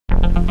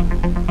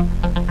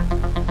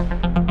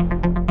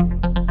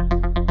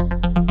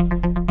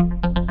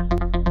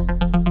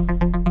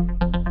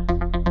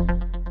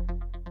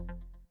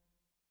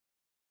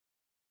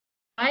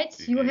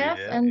you have,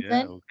 Yeah, and yeah,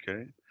 then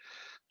okay.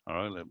 All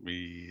right, let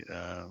me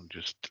I'll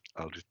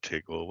just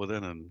take over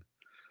then and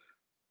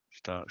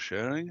start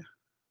sharing.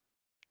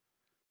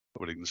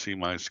 Everybody can see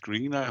my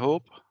screen, I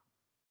hope.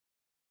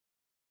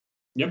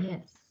 Yep. yes.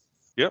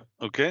 Yep,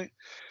 okay.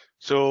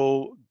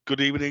 So,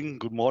 good evening,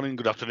 good morning,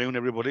 good afternoon,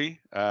 everybody.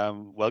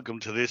 Welcome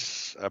to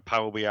this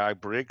Power BI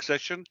break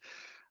session.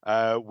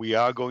 We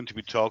are going to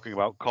be talking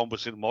about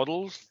composite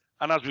models,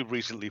 and as we've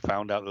recently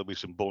found out, there'll be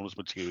some bonus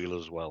material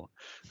as well.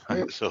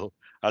 So,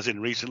 as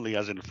in recently,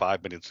 as in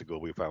 5 minutes ago,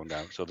 we found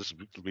out. So this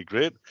will be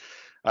great.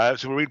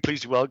 So we're really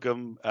pleased to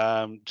welcome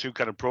two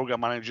kind of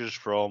program managers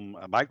from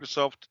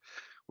Microsoft.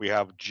 We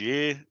have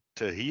Jay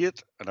to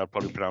Heerdt, and I'll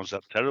probably pronounce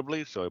that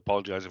terribly, so I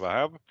apologize if I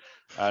have,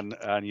 and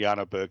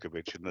Yana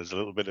Berkovich. And there's a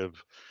little bit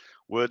of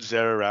words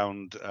there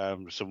around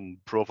some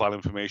profile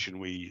information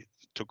we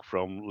took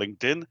from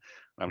LinkedIn.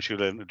 I'm sure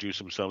they'll introduce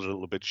themselves a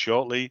little bit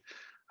shortly.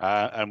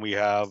 And we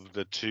have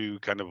the two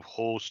kind of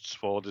hosts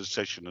for this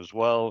session as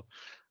well.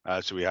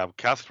 So we have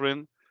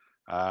Catherine,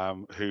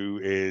 who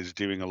is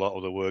doing a lot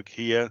of the work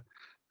here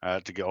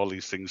to get all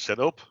these things set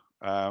up.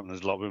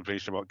 There's a lot of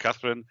information about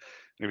Catherine.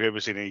 And if you've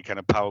ever seen any kind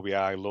of Power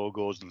BI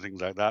logos and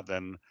things like that,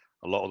 then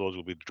a lot of those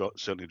will be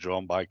certainly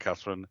drawn by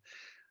Catherine.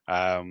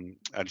 And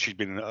she's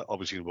been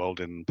obviously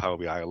involved in Power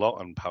BI a lot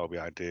and Power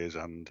BI days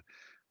and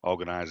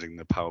organizing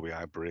the Power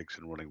BI breaks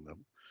and running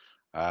them.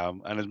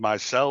 And as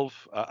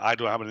myself, I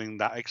don't have anything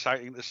that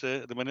exciting to say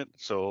at the minute.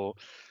 So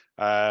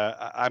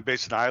I'm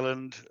based in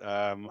Ireland.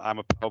 I'm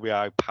a Power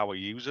BI power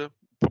user.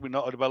 Probably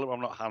not a developer.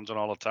 I'm not hands-on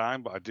all the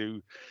time, but I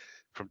do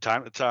from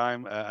time to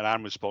time. And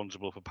I'm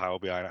responsible for Power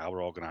BI in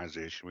our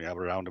organization. We have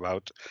around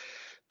about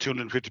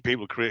 250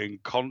 people creating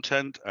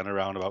content and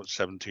around about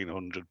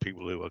 1,700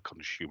 people who are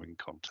consuming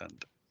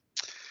content.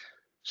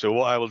 So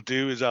what I will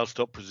do is I'll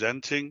stop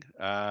presenting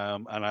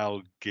and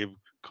I'll give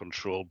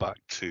control back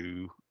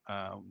to,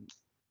 I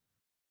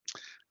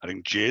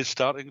think Jay's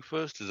starting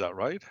first. Is that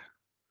right?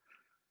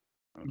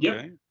 Yep.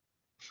 Okay.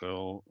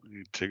 So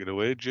you take it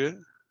away, Jay.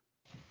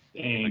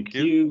 Thank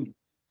you.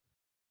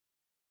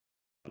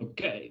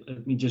 Okay,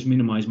 let me just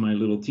minimize my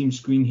little team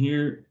screen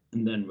here,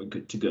 and then we're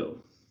good to go.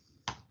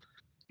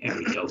 There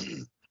we go.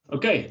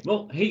 Okay,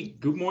 well, hey,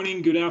 good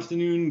morning, good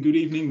afternoon, good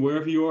evening,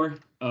 wherever you are.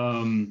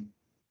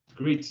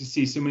 Great to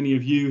see so many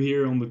of you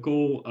here on the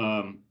call.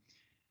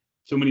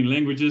 So many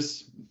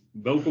languages.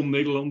 Welkom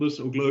Nederlanders,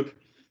 ook leuk.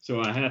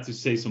 So I had to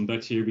say some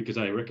Dutch here because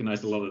I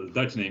recognized a lot of the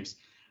Dutch names.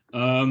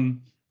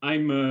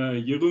 I'm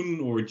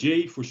Jeroen, or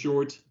Jay for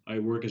short. I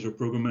work as a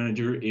program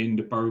manager in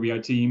the Power BI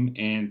team.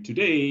 And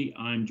today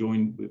I'm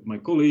joined with my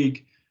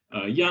colleague,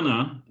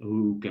 Yana,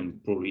 who can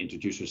probably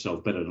introduce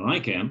herself better than I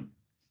can.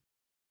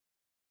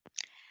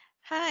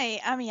 Hi,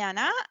 I'm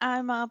Yana.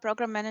 I'm a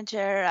program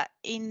manager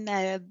in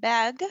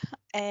BAG,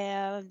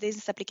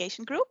 Business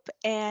Application Group,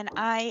 and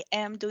I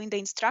am doing the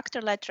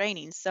instructor-led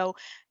training. So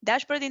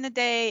dashboard in a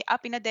day,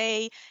 app in a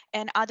day,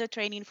 and other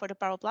training for the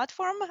Power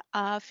Platform.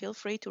 Feel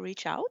free to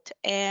reach out.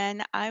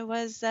 And I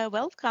was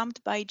welcomed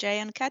by Jay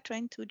and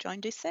Catherine to join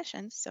this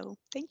session. So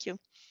thank you.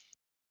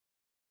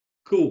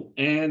 Cool.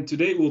 And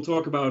today we'll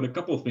talk about a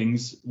couple of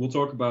things. We'll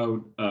talk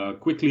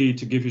about quickly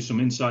to give you some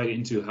insight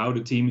into how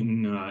the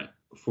team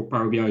for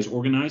Power BI is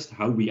organized,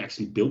 how we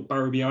actually build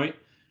Power BI.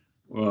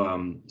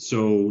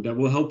 So that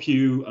will help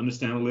you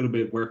understand a little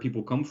bit where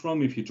people come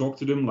from. If you talk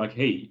to them like,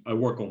 hey, I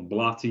work on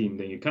blah team,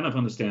 then you kind of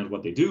understand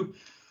what they do.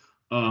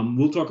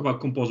 We'll talk about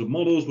composite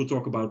models. We'll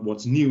talk about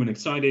what's new and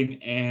exciting.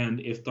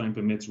 And if time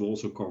permits, we'll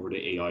also cover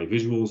the AI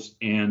visuals.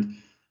 And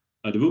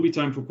there will be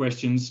time for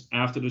questions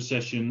after the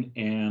session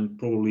and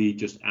probably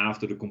just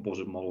after the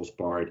composite models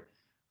part.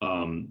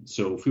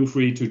 So feel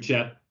free to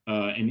chat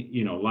and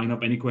line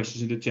up any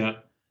questions in the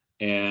chat.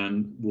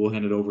 And we'll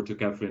hand it over to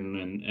Catherine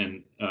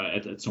and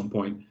at some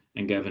point,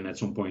 and Gavin at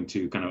some point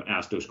to kind of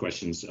ask those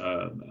questions,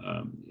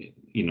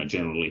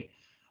 generally.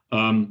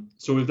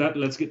 So with that,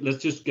 let's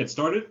just get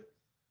started.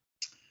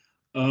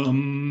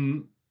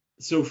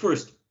 So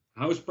first,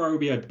 how is Power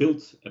BI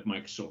built at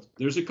Microsoft?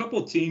 There's a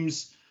couple of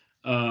teams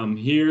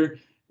here,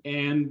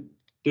 and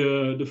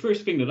the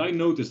first thing that I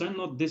noticed, I'm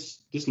not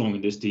this long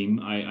in this team.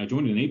 I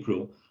joined in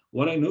April.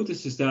 What I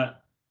noticed is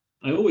that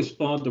I always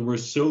thought there were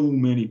so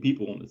many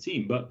people on the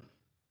team, but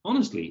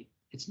honestly,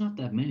 it's not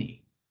that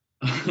many.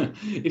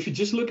 If you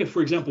just look at,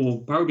 for example,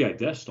 Power BI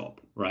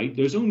Desktop, right?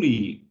 There's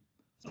only,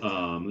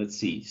 let's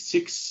see,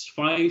 6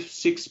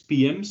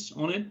 PMs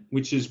on it,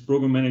 which is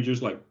program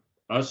managers like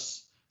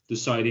us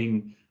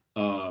deciding,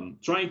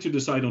 trying to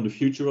decide on the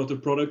future of the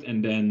product.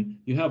 And then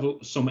you have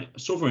some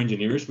software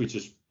engineers, which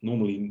is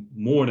normally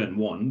more than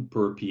one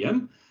per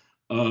PM,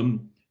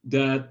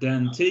 that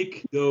then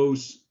take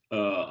those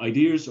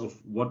ideas of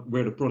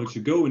where the product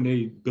should go, and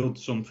they build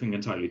something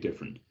entirely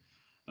different.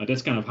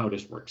 That's kind of how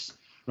this works,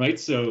 right?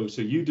 So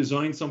you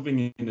design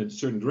something in a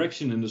certain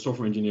direction, and the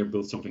software engineer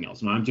builds something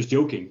else. Now I'm just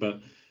joking,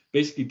 but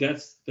basically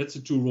that's the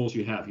two roles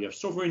you have. You have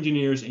software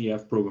engineers and you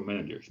have program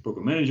managers.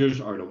 Program managers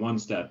are the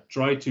ones that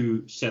try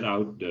to set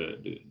out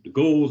the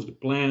goals, the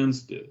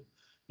plans, the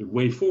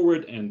way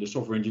forward, and the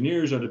software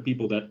engineers are the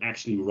people that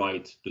actually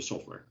write the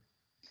software.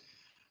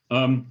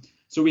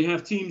 So we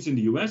have teams in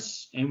the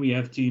US and we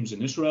have teams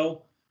in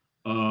Israel.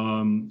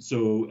 And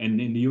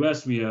in the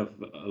US we have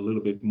a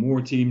little bit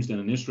more teams than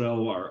in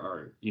Israel.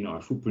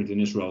 Our footprint in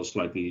Israel is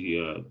slightly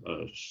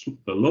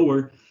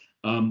lower.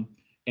 And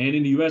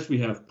in the US we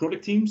have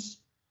product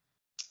teams,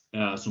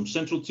 some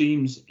central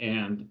teams,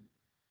 and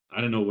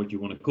I don't know what you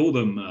want to call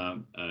them,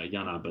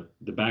 Yana, but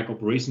the back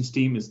operations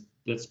team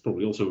that's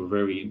probably also a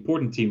very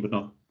important team, but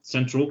not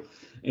central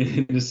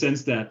in the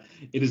sense that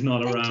it is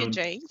not around.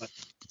 Thank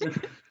you,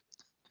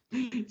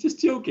 Jay. Just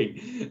joking.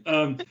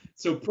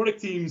 So product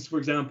teams, for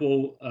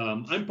example,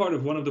 I'm part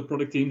of one of the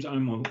product teams.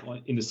 I'm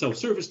in the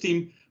self-service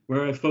team,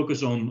 where I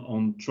focus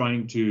on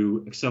trying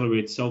to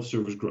accelerate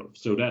self-service growth.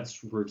 So that's,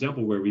 for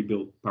example, where we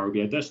build Power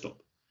BI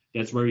Desktop.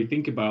 That's where we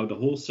think about the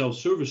whole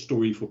self-service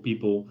story for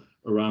people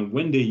around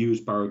when they use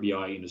Power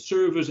BI in the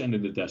service and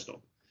in the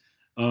desktop.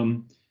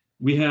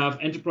 We have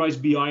Enterprise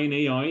BI and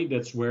AI.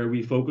 That's where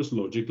we focus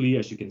logically,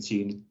 as you can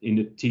see in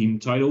the team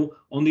title,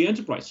 on the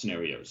enterprise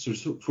scenarios.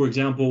 So for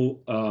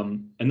example,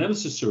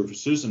 analysis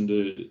services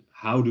and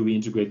how do we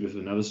integrate with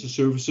analysis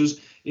services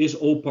is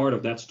all part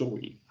of that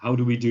story. How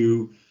do we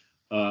do,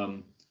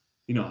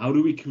 how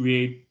do we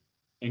create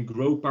and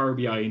grow Power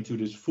BI into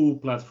this full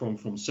platform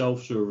from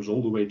self-service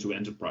all the way to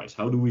enterprise?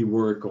 How do we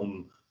work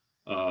on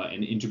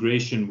an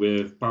integration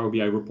with Power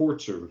BI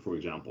report server, for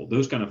example?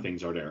 Those kind of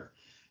things are there.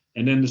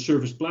 And then the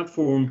service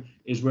platform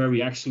is where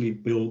we actually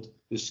build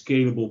the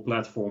scalable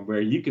platform where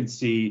you can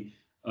see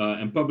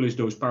and publish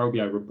those Power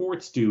BI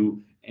reports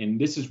to. And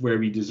this is where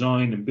we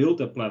design and build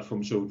that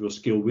platform so it will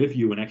scale with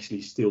you and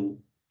actually still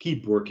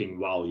keep working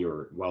while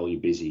you're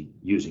busy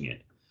using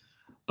it.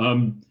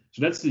 So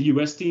that's the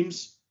US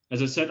teams.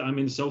 As I said, I'm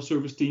in the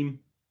self-service team.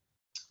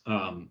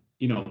 My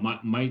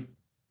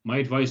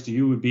advice to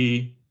you would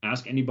be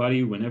ask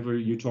anybody whenever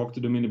you talk to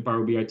them in the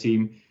Power BI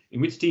team, in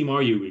which team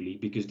are you really?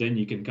 Because then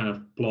you can kind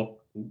of plot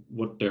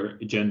what their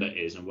agenda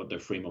is and what their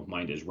frame of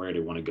mind is, where they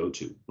want to go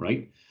to,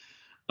 right?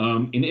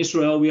 In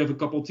Israel, we have a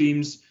couple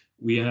teams.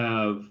 We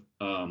have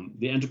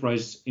the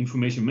Enterprise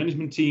Information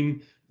Management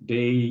team.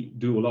 They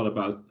do a lot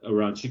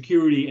around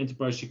security,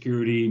 enterprise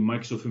security,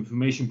 Microsoft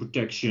Information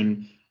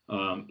Protection.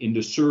 In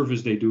the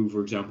service, they do,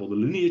 for example, the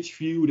lineage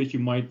view that you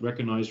might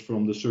recognize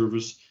from the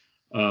service,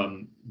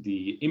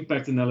 the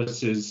impact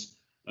analysis,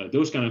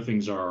 those kind of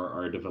things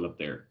are developed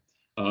there.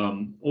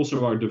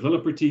 Also, our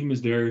developer team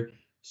is there.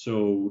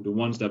 So the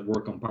ones that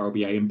work on Power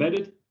BI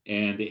Embedded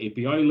and the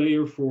API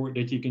layer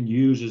that you can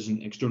use as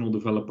an external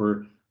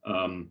developer,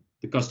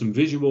 the custom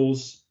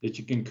visuals that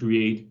you can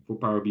create for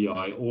Power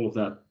BI, all of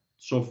that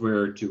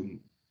software to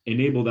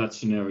enable that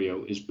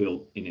scenario is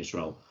built in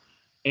Israel.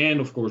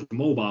 And of course,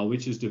 mobile,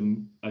 which is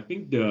I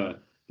think the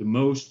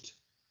most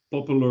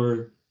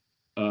popular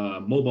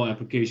mobile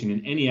application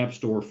in any app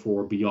store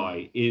for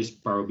BI is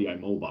Power BI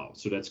Mobile.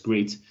 So that's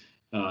great.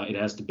 It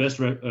has the best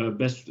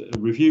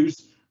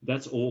reviews.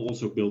 That's all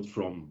also built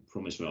from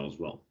Israel as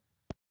well.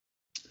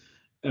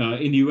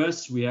 In the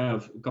US, we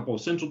have a couple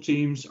of central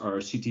teams. Our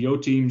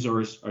CTO teams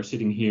are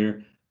sitting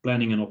here.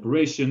 Planning and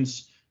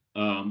operations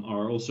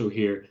are also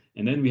here.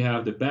 And then we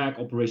have the back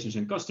operations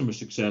and customer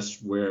success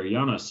where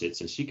Yana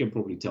sits, and she can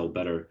probably tell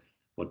better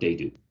what they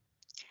do.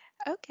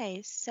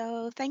 Okay,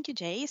 so thank you,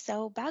 Jay.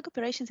 So bag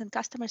operations and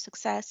customer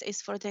success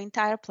is for the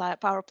entire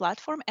Power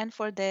Platform and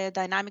for the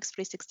Dynamics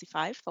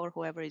 365 for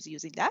whoever is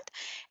using that.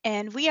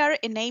 And we are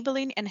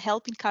enabling and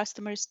helping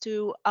customers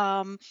to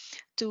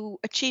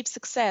achieve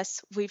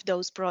success with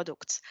those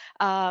products,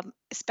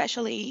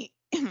 especially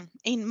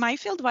in my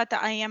field. What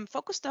I am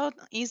focused on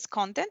is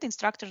content,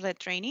 instructor-led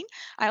training.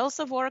 I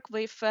also work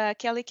with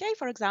Kelly Kay,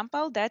 for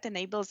example, that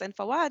enables and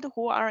Fawad,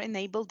 who are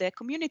enable the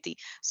community.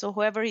 So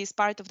whoever is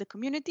part of the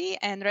community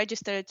and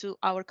registered to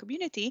our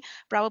community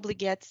probably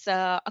gets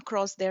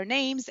across their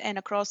names and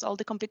across all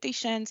the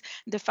competitions,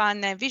 the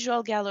fun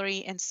visual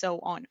gallery, and so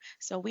on.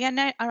 So we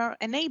are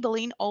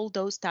enabling all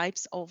those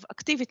types of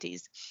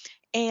activities.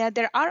 And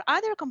there are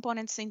other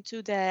components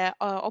into the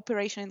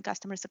operation and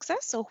customer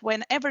success. So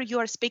whenever you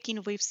are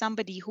speaking with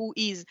somebody who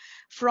is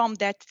from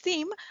that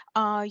team,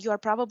 you are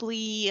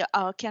probably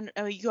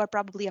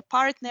a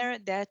partner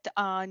that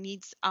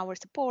needs our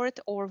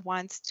support or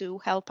wants to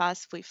help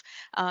us with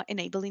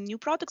enabling new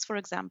products, for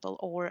example,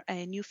 or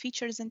new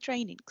features and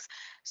trainings.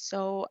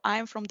 So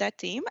I'm from that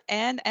team,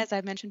 and as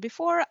I mentioned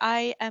before,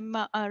 I am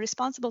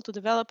responsible to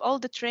develop all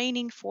the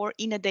training for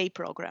In a Day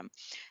program.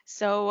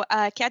 So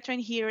Catherine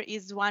here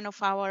is one of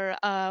our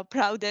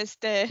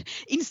proudest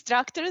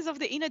instructors of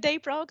the In a Day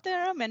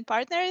program and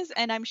partners,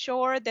 and I'm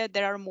sure that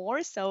there are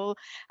more. So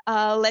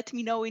let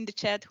me know in the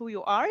chat who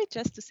you are,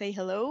 just to say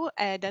hello.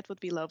 That would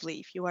be lovely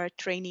if you are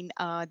training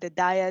the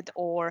DIAD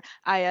or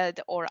IAD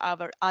or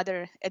our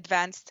other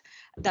advanced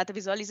data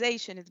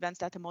visualization, advanced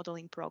data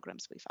modeling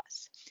programs with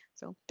us.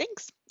 So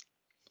thanks.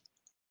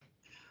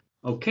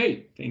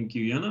 Okay, thank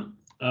you,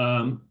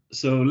 Yana.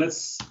 So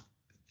let's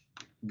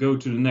go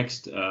to the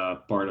next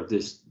part of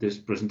this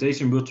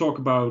presentation. We'll talk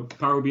about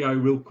Power BI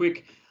real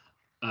quick.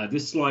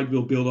 This slide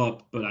will build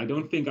up, but I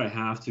don't think I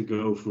have to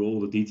go through all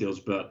the details,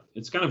 but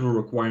it's kind of a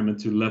requirement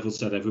to level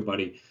set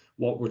everybody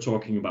what we're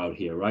talking about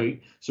here,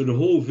 right? So the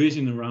whole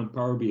vision around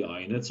Power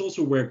BI, and that's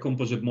also where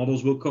composite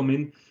models will come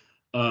in,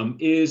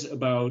 is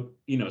about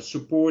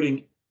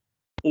supporting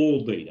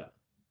all data.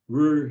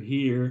 We're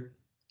here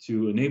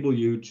to enable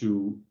you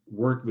to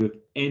work with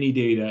any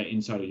data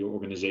inside of your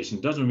organization.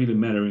 It doesn't really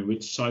matter in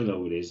which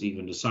silo it is.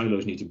 Even the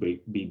silos need to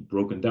be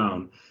broken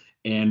down.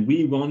 And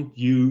we want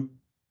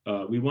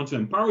to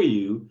empower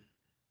you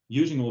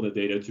using all the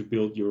data to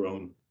build your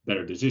own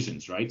better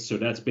decisions, right? So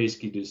that's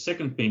basically the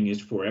second thing is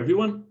for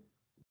everyone,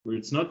 where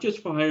it's not just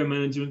for higher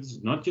management,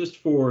 it's not just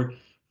for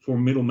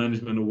middle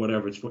management or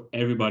whatever, it's for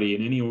everybody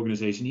in any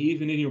organization,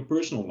 even in your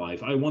personal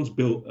life. I once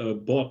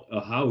bought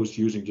a house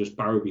using just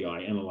Power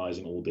BI,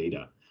 analyzing all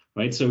data,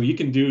 right? So you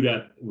can do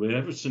that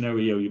whatever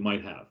scenario you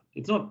might have.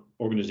 It's not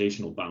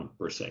organizational bound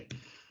per se.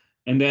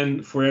 And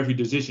then for every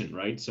decision,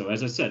 right? So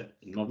as I said,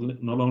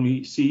 not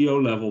only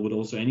CEO level, but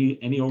also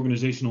any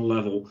organizational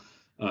level,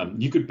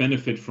 you could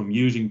benefit from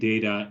using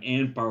data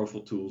and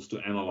powerful tools to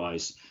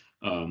analyze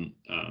and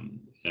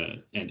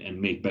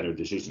make better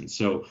decisions.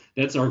 So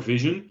that's our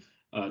vision.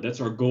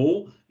 That's our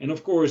goal. And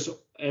of course,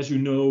 as you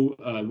know,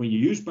 when you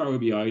use Power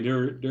BI,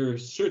 there are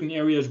certain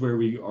areas where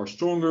we are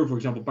stronger. For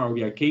example, Power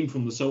BI came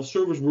from the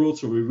self-service world,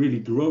 so we're really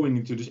growing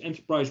into this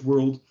enterprise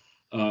world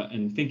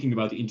and thinking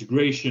about the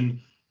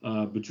integration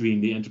between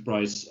the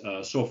enterprise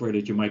software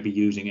that you might be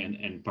using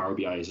and Power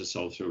BI as a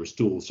self-service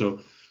tool. So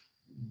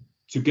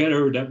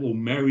together, that will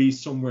marry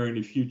somewhere in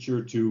the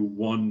future to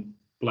one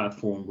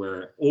platform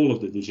where all of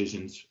the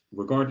decisions,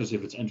 regardless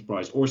if it's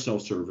enterprise or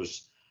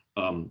self-service,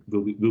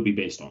 will be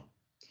based on.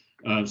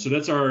 So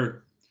that's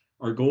our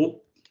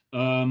goal.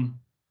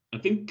 I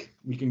think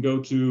we can go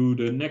to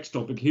the next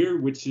topic here,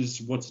 which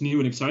is what's new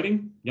and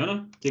exciting.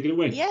 Yana, take it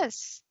away.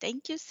 Yes,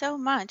 thank you so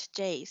much,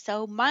 Jay.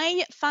 So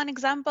my fun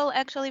example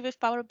actually with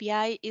Power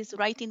BI is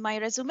writing my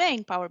resume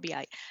in Power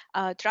BI.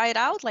 Try it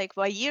out like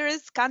by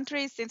years,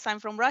 countries, since I'm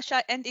from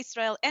Russia and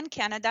Israel and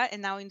Canada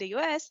and now in the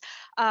US.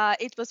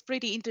 It was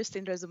pretty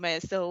interesting resume.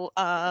 So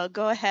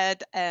go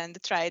ahead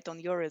and try it on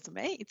your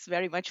resume. It's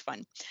very much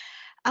fun.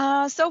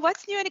 So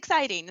what's new and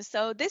exciting?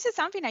 So this is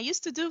something I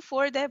used to do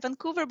for the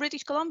Vancouver,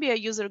 British Columbia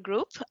user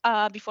group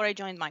before I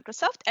joined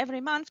Microsoft every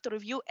month to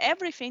review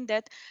everything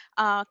that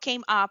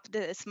came up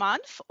this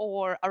month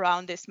or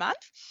around this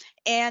month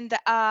and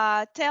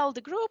tell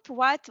the group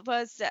what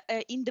was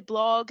in the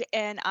blog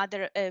and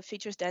other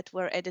features that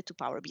were added to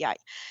Power BI.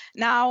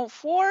 Now,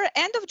 for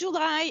end of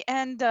July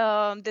and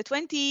the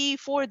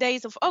 24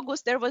 days of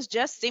August, there was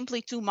just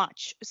simply too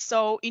much.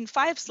 So in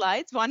 5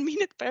 slides, 1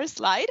 minute per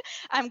slide,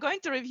 I'm going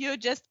to review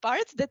just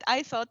parts that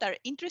I thought are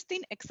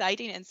interesting,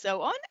 exciting, and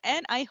so on,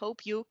 and I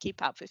hope you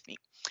keep up with me.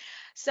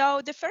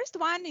 So the first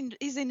one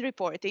is in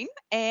reporting,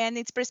 and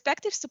it's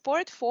perspective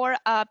support for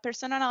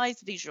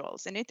personalized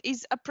visuals, and it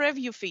is a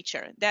preview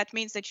feature. That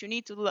means that you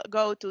need to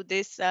go to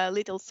this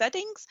little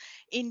settings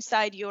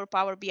inside your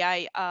Power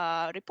BI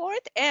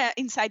report,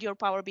 inside your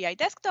Power BI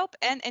desktop,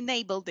 and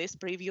enable this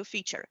preview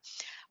feature.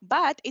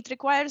 But it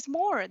requires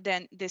more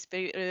than this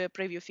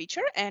preview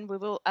feature, and we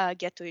will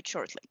get to it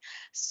shortly.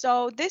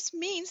 So this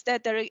means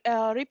that the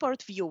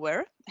report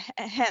viewer,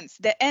 hence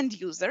the end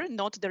user,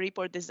 not the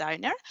report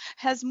designer,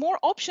 has more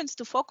options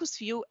to focus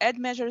view, add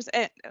measures.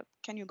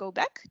 Can you go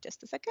back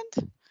just a second?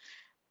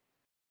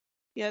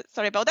 Yeah,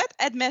 sorry about that.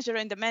 Add measure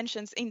and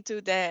dimensions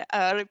into the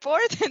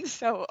report and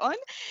so on.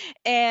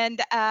 And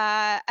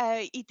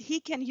he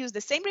can use the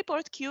same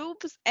report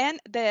cubes and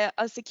the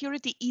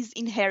security is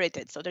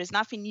inherited. So there's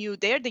nothing new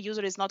there. The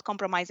user is not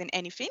compromising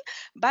anything,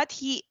 but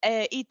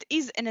it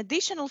is an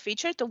additional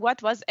feature to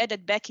what was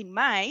added back in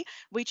May,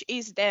 which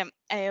is the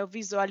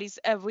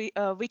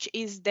which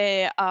is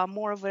the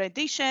more of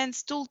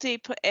additions,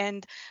 tooltip,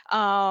 and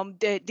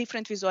the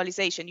different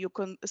visualization. You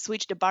can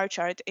switch the bar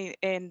chart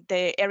and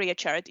the area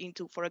chart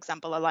into, for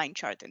example, a line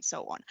chart and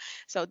so on.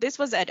 So this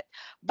was added,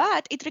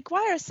 but it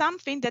requires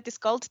something that is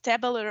called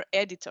tabular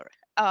editor.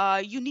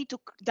 You need to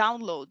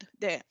download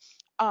the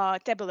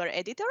tabular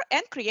editor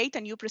and create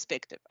a new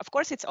perspective. Of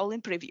course, it's all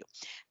in preview.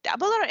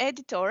 Tabular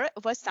editor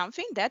was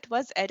something that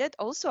was added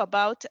also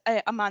about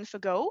a month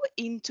ago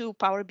into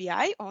Power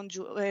BI on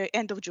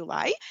end of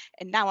July.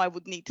 And now I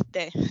would need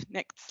the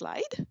next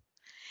slide.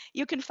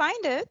 You can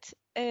find it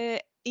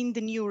in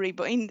the new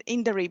ribbon,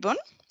 in the ribbon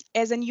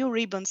as a new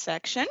ribbon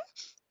section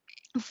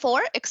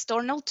for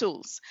external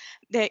tools.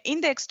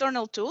 In the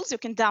external tools, you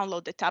can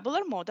download the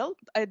tabular model,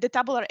 the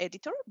tabular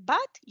editor, but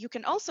you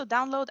can also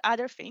download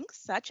other things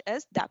such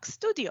as DAX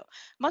Studio.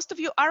 Most of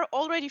you are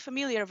already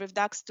familiar with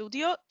DAX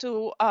Studio,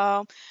 to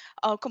a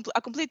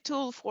complete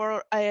tool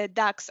for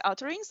DAX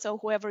authoring. So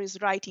whoever is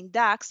writing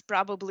DAX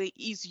probably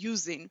is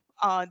using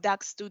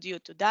DAX Studio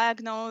to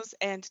diagnose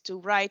and to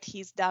write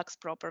his DAX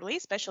properly,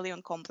 especially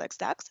on complex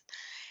DAX.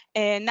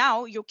 And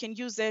now you can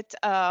use it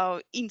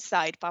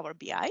inside Power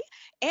BI,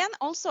 and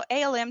also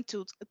ALM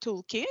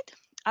toolkit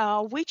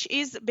which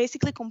is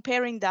basically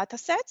comparing data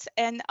sets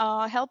and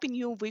helping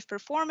you with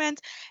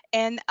performance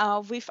and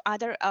with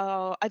other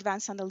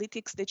advanced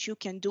analytics that you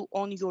can do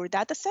on your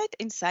data set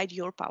inside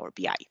your Power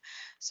BI.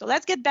 So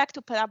let's get back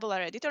to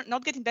Tabular Editor,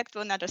 not getting back to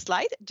another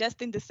slide,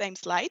 just in the same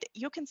slide.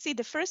 You can see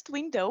the first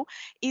window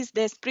is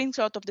the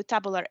screenshot of the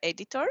Tabular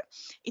Editor.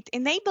 It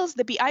enables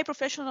the BI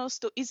professionals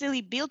to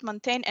easily build,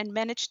 maintain, and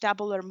manage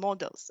tabular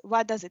models.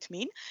 What does it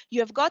mean?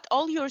 You have got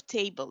all your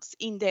tables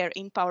in there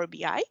in Power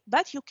BI,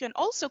 but you can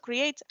also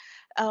create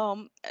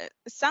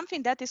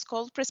something that is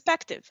called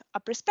perspective. A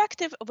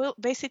perspective will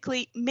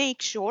basically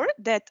make sure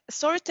that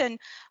certain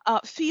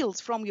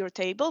fields from your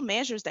table,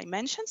 measures,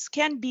 dimensions,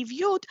 can be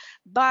viewed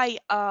by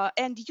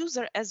end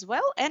user as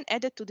well and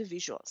added to the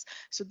visuals.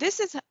 So this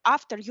is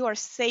after you are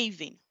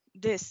saving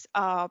this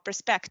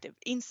perspective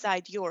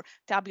inside your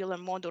tabular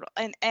model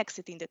and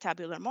exiting the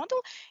tabular model.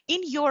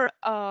 In your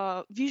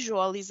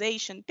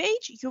visualization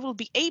page, you will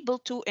be able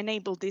to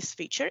enable this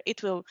feature.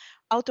 It will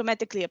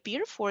automatically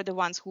appear for the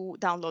ones who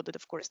downloaded,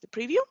 of course, the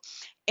preview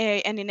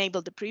and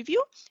enable the preview,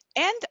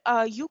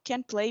 and you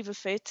can play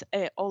with it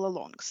all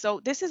along. So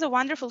this is a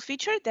wonderful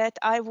feature that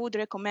I would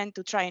recommend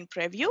to try and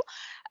preview.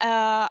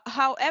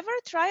 However,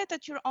 try it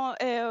at your own.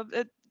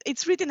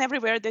 It's written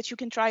everywhere that you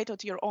can try it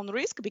at your own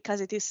risk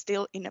because it is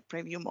still in a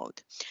preview mode.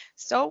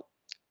 So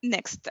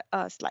next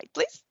slide,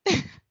 please.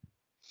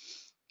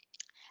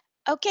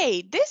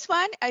 Okay, this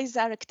one is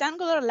a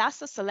rectangular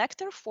lasso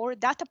selector for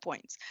data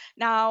points.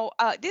 Now,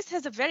 this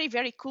has a very,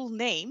 very cool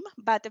name,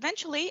 but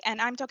eventually,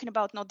 and I'm talking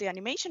about not the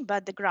animation,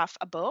 but the graph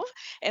above,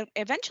 and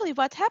eventually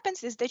what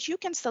happens is that you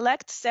can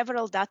select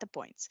several data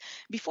points.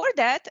 Before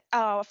that,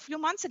 a few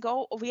months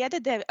ago, we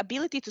added the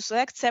ability to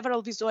select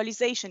several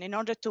visualization in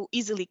order to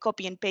easily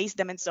copy and paste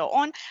them and so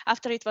on,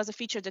 after it was a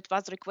feature that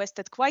was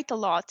requested quite a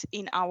lot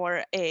in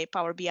our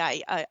Power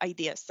BI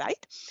ideas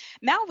site.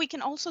 Now we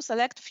can also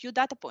select a few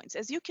data points.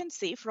 As you can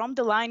see from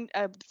the line,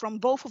 from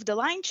both of the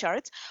line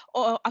charts,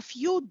 a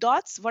few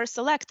dots were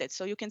selected.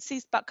 So you can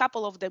see a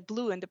couple of the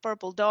blue and the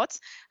purple dots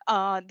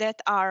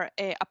that are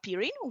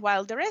appearing,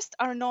 while the rest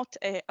are not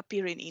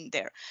appearing in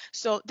there.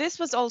 So this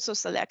was also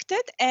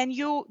selected, and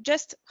you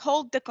just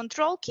hold the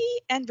control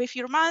key and with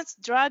your mouse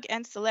drag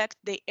and select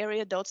the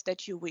area dots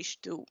that you wish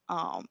to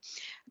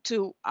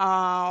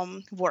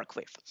work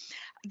with.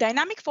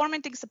 Dynamic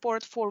formatting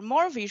support for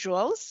more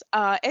visuals.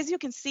 As you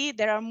can see,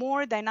 there are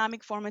more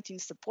dynamic formatting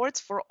supports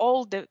for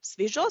all the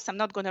visuals. I'm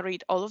not going to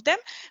read all of them,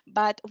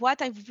 but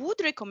what I would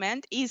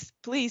recommend is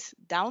please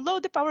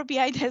download the Power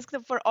BI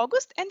desktop for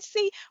August and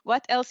see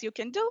what else you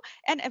can do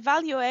and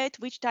evaluate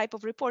which type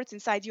of reports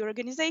inside your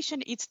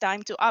organization it's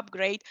time to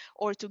upgrade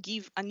or to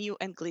give a new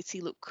and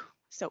glitzy look.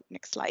 So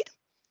next slide.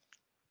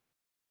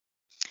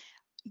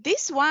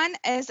 This one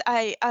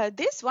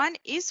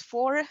is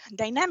for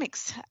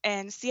Dynamics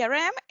and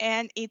CRM,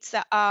 and it's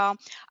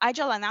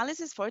agile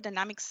analysis for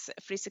Dynamics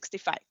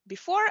 365.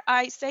 Before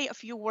I say a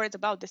few words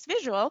about this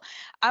visual,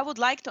 I would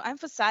like to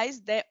emphasize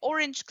the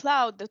orange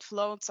cloud that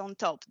floats on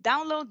top.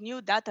 Download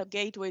new data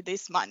gateway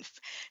this month.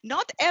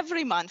 Not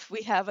every month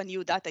we have a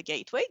new data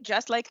gateway,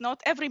 just like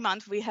not every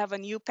month we have a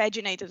new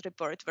paginated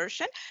report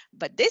version,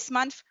 but this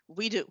month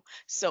we do.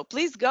 So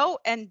please go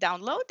and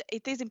download.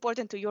 It is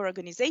important to your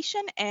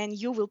organization, and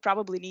you will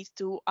probably need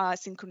to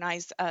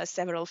synchronize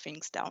several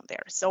things down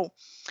there. So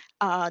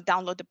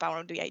download the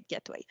Power BI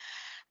Gateway.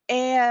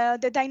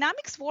 The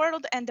Dynamics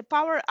world and the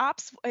Power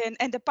Apps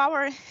and the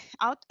Power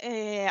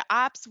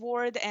Apps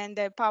world and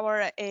the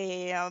Power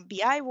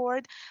BI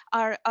world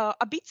are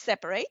a bit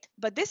separate,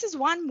 but this is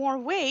one more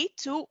way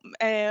to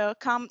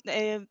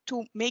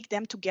to make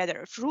them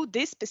together through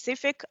this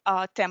specific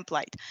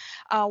template.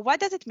 What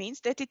does it mean?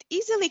 That it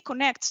easily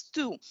connects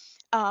to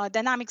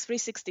Dynamics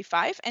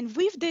 365, and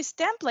with this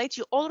template,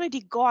 you already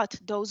got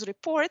those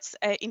reports,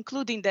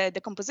 including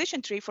the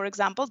composition tree, for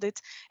example.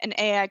 That's an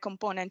AI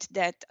component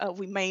that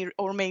we may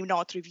or may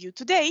not review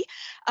today,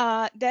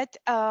 that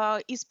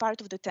is part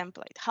of the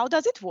template. How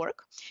does it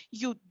work?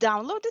 You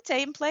download the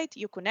template,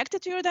 you connect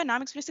it to your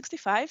Dynamics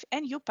 365,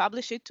 and you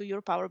publish it to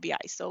your Power BI.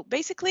 So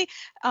basically,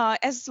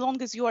 as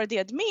long as you are the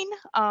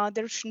admin,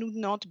 there should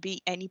not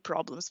be any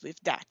problems with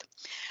that.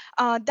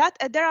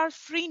 There are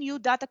 3 new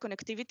data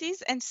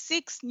connectivities and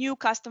 6 new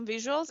custom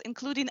visuals,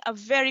 including a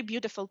very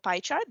beautiful pie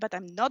chart, but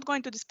I'm not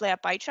going to display a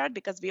pie chart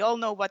because we all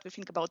know what we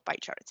think about pie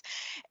charts,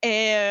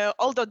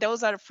 although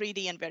those are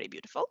 3D and very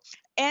beautiful.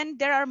 And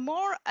there are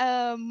more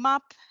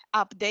map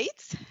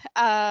updates.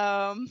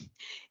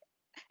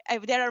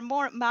 There are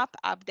more map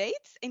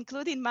updates,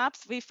 including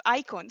maps with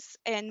icons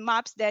and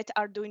maps that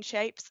are doing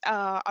shapes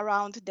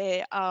around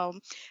the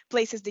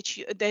places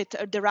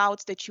that the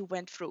routes that you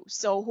went through.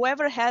 So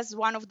whoever has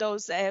one of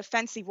those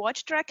fancy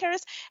watch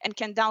trackers and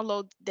can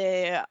download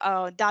the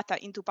data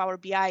into Power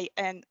BI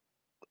and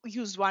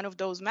use one of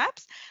those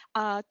maps,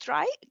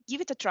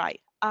 give it a try.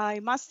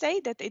 I must say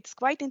that it's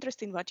quite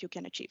interesting what you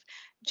can achieve.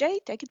 Jay,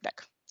 take it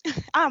back.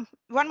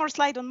 One more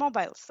slide on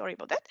mobile. Sorry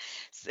about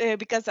that,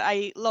 because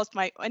I lost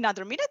my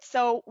another minute.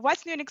 So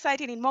what's new and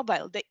exciting in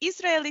mobile? The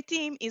Israeli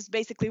team is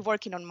basically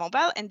working on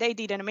mobile, and they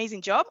did an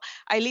amazing job.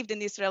 I lived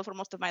in Israel for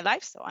most of my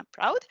life, so I'm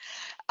proud.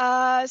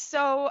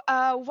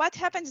 What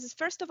happens is,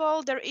 first of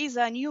all, there is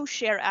a new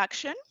share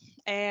action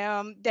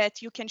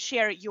that you can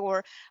share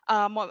your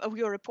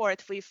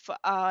report with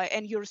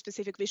and your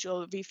specific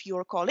visual with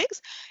your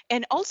colleagues.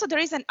 And also there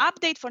is an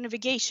update for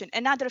navigation.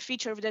 Another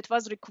feature that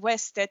was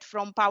requested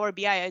from Power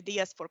BI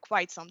ideas for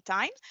quite some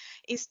time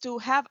is to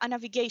have a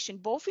navigation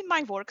both in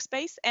my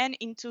workspace and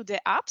into the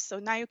app. So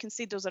now you can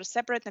see those are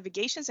separate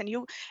navigations, and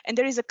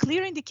there is a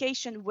clear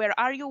indication where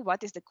are you,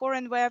 what is the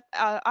current web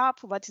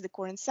app, what is the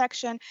current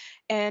section,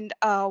 and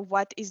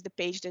what is the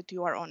page that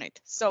you are on it.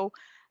 So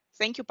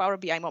thank you, Power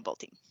BI mobile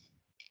team.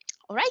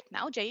 All right,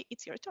 now Jay,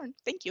 it's your turn.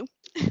 Thank you.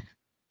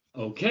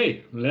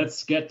 Okay,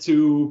 let's get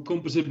to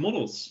composite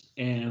models,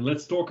 and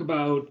let's talk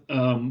about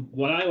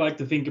what I like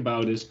to think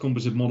about is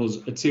composite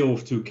models, a tale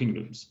of two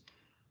kingdoms.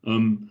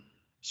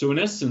 So in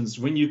essence,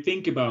 when you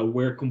think about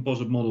where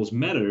composite models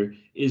matter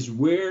is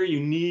where you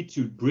need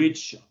to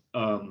bridge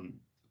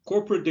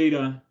corporate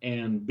data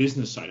and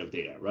business side of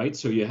data, right?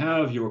 So you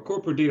have your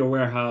corporate data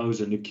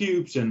warehouse and the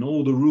cubes and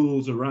all the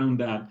rules around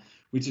that,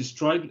 which is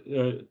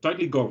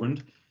tightly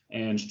governed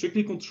and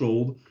strictly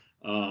controlled.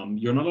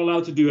 You're not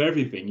allowed to do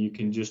everything. You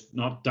can just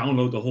not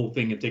download the whole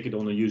thing and take it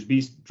on a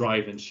USB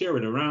drive and share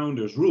it around.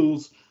 There's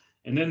rules.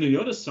 And then the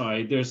other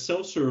side, there's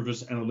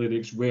self-service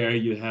analytics where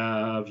you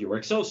have your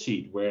Excel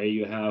sheet, where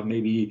you have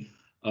maybe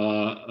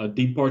a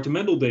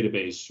departmental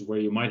database, where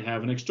you might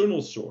have an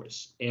external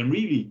source. And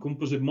really,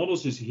 composite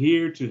models is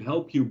here to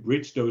help you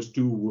bridge those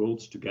two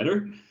worlds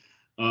together.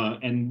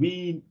 And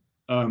we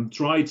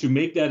try to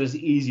make that as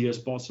easy as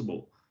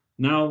possible.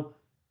 Now,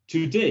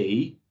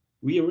 today,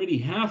 we already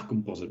have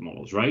composite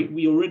models, right?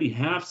 We already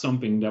have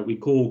something that we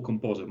call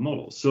composite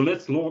models. So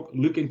let's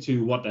look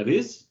into what that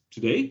is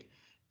today.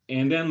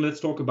 And then let's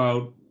talk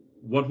about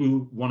what we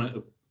want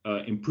to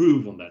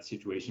improve on that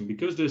situation,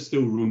 because there's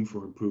still room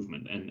for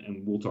improvement.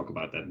 And we'll talk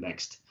about that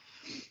next.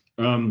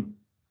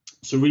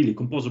 So really,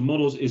 composite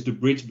models is the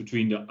bridge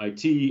between the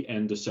IT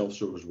and the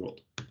self-service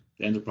world,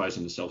 the enterprise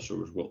and the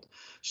self-service world.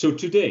 So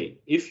today,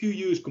 if you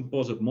use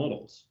composite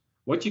models,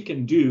 what you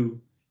can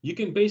do, you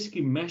can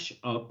basically mesh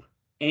up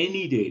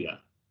any data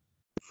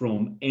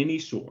from any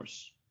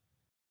source,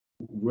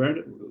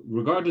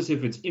 regardless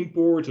if it's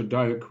import or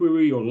direct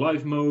query or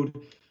live mode,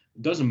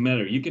 it doesn't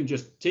matter. You can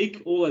just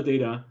take all that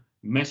data,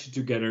 mesh it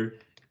together,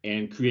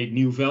 and create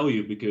new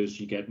value, because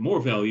you get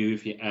more value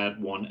if you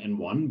add 1 and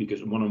 1,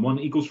 because 1 and 1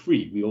 equals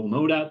 3. We all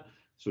know that.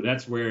 So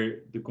that's where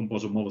the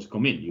composite models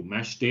come in. You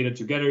mesh data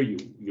together, you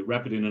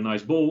wrap it in a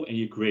nice bowl, and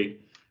you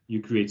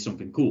create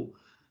something cool.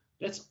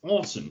 That's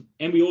awesome.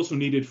 And we also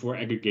need it for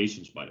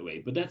aggregations, by the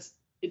way, but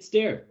it's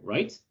there,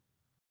 right?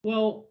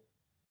 Well,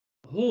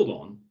 hold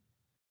on.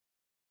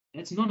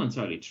 That's not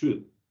entirely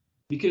true,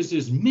 because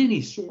there's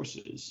many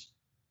sources,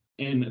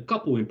 and a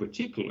couple in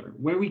particular,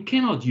 where we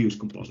cannot use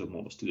composite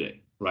models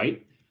today,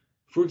 right?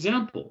 For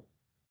example,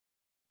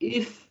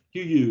 if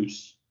you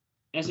use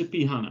SAP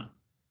HANA,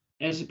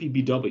 SAP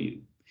BW,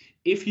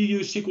 if you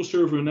use SQL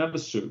Server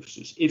Analysis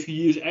Services, if you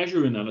use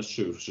Azure Analysis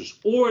Services,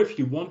 or if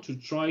you want to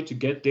try to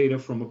get data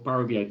from a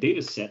Power BI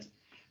data set,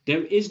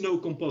 there is no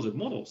composite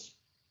models.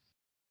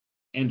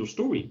 End of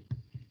story.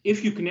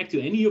 If you connect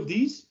to any of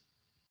these,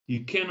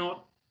 you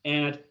cannot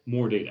add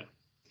more data.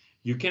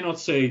 You cannot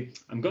say,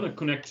 I'm going to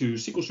connect to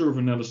SQL Server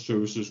Analysis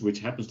Services, which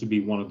happens to be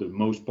one of the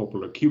most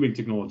popular queuing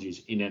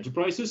technologies in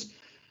enterprises,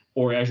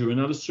 or Azure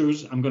Analysis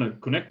Services. I'm going to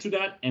connect to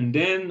that, and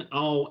then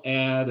I'll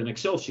add an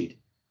Excel sheet,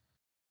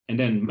 and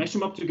then mesh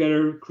them up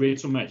together, create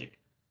some magic.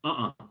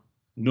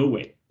 No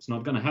way. It's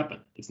not going to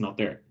happen. It's not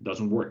there. It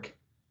doesn't work.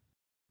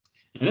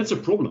 And that's a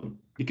problem,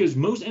 because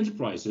most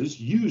enterprises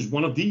use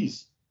one of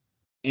these.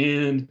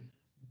 And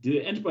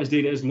the enterprise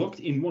data is locked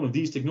in one of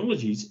these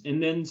technologies,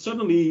 and then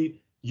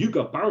suddenly you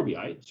got Power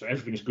BI, so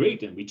everything is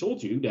great, and we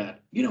told you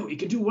that, you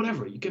can do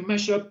whatever. You can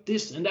mesh up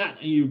this and that,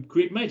 and you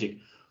create magic.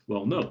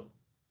 Well, no,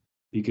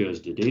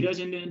 because the data is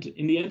in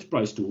the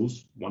enterprise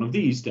tools, one of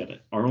these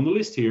that are on the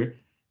list here,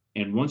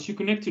 and once you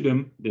connect to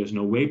them, there's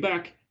no way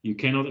back. You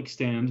cannot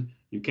extend,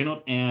 you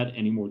cannot add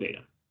any more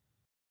data.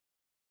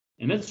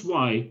 And that's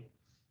why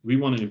we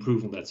want to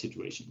improve on that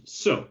situation.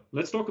 So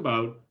let's talk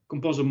about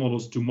composite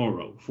models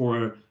tomorrow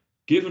for a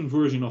given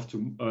version of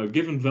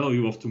given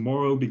value of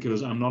tomorrow,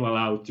 because I'm not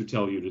allowed to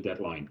tell you the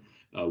deadline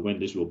when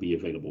this will be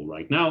available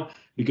right now,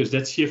 because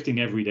that's shifting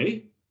every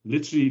day.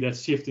 Literally,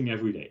 that's shifting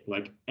every day.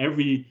 Like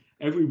every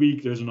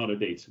week, there's another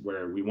date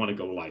where we want to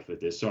go live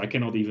with this. So I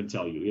cannot even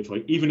tell you.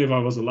 Even if I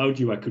was allowed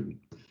to, I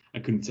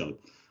couldn't tell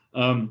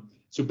you.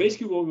 So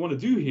basically, what we want to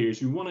do here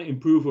is we want to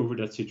improve over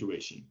that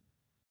situation.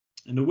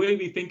 And the way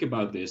we think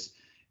about this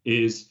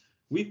is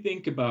we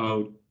think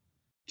about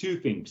two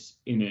things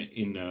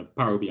in a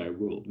Power BI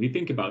world. We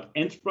think about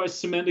enterprise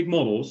semantic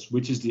models,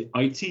 which is the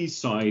IT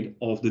side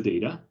of the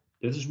data.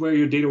 This is where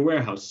your data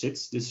warehouse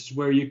sits. This is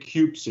where your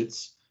cube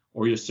sits,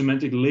 or your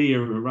semantic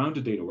layer around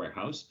the data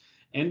warehouse.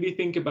 and we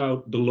think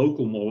about the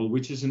local model,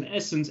 which is in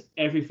essence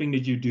everything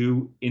that you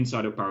do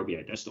inside of Power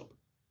BI Desktop.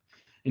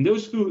 And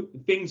those two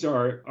things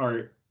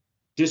are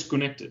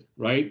disconnected,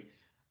 right?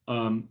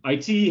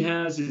 IT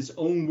has its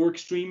own work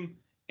stream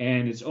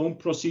and its own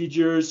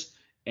procedures.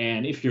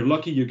 And if you're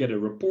lucky, you get a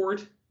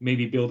report,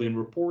 maybe built-in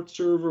report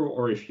server,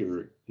 or if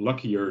you're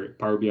lucky, your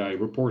Power BI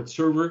report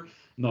server,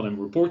 not in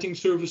reporting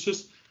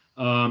services.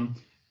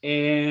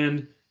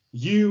 And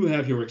you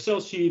have your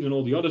Excel sheet and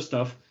all the other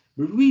stuff.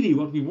 But really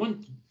what we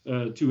want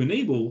to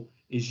enable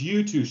is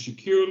you to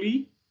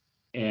securely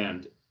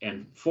and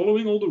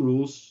following all the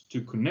rules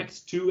to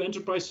connect to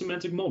Enterprise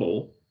Semantic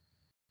Model,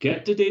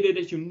 get the data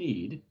that you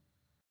need,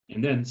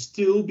 and then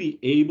still be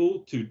able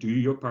to do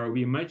your Power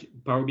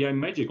BI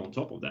magic on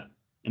top of that.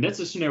 And that's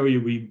a scenario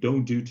we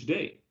don't do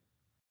today.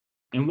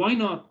 And why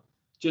not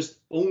just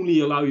only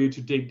allow you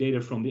to take data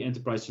from the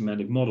Enterprise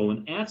Semantic Model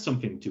and add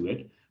something to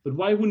it? But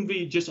why wouldn't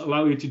we just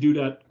allow you to do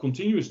that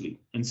continuously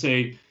and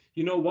say,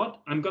 you know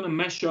what, I'm going to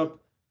mash up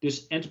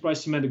this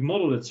Enterprise Semantic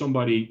Model that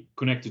somebody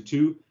connected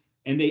to,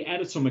 and they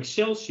added some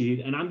Excel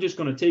sheet, and I'm just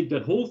going to take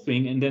that whole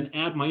thing and then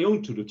add my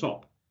own to the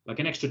top, like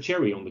an extra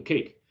cherry on the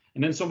cake.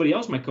 And then somebody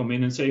else might come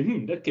in and say,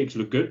 that cakes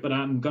look good, but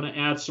I'm going to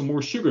add some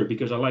more sugar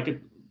because I like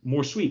it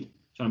more sweet.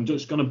 So I'm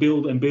just going to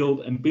build and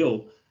build and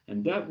build.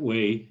 And that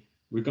way,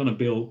 we're going to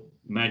build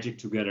magic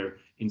together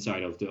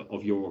inside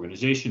of your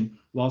organization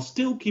while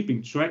still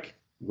keeping track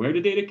where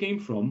the data came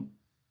from,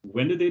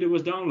 when the data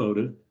was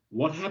downloaded,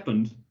 what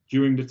happened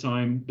during the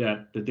time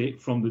that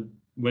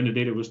when the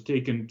data was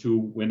taken to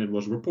when it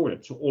was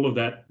reported. So all of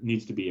that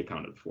needs to be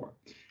accounted for.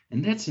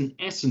 And that's in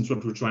essence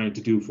what we're trying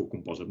to do for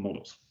composite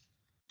models.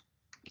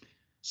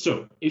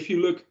 So if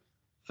you look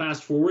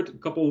fast forward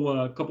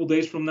a couple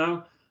days from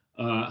now,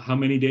 how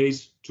many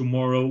days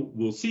tomorrow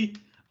we'll see.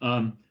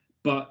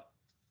 But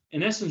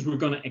in essence, we're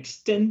going to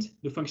extend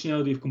the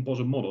functionality of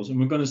composite models, and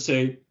we're going to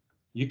say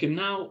you can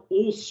now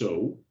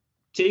also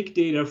take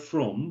data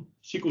from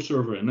SQL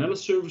Server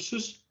Analysis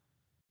Services,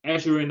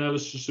 Azure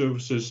Analysis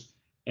Services,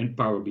 and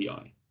Power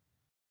BI.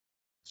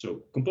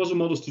 So composite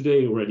models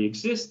today already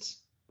exist.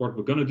 What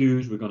we're going to do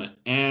is we're going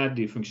to add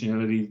the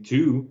functionality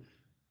to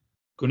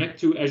connect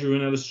to Azure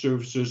Analysis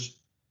Services,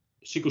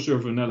 SQL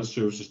Server Analysis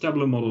Services,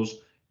 tabular models,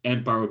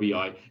 and Power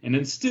BI, and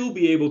then still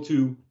be able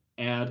to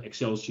add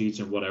Excel sheets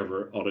and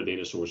whatever other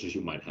data sources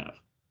you might have.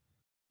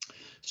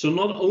 So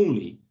not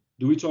only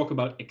do we talk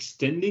about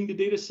extending the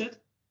data set,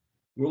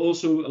 we'll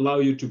also allow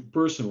you to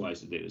personalize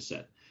the data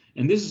set.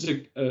 And this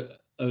is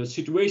a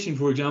situation,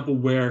 for example,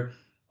 where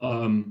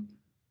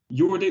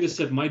your data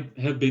set might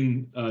have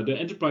been, the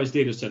enterprise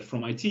data set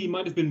from IT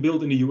might have been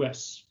built in the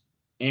US.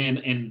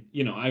 And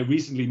you know, I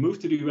recently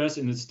moved to the US,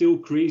 and it's still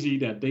crazy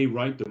that they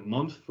write the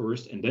month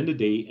first and then the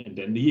day and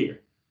then the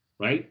year,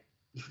 right?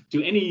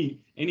 To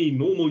any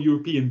normal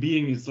European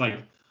being, it's like,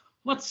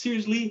 what,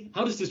 seriously?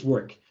 How does this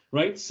work,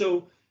 right?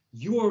 So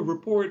your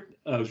report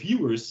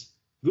viewers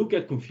will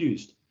get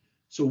confused.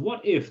 So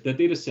what if that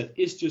data set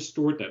is just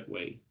stored that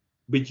way,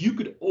 but you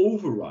could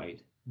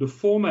override the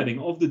formatting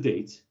of the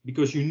date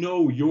because you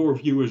know your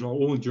viewers are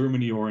all in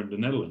Germany or in the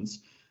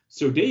Netherlands,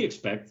 so they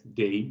expect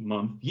day,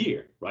 month,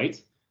 year,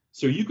 right?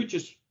 So you could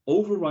just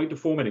override the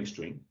formatting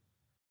string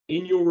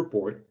in your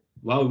report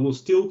while it will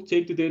still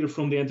take the data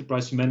from the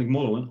Enterprise Semantic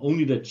Model, and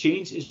only that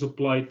change is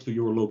applied to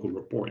your local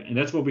report. And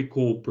that's what we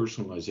call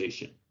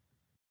personalization.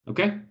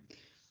 Okay?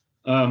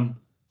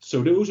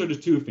 So those are the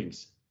two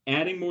things: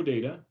 adding more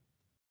data,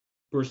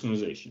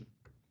 personalization,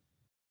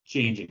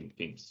 changing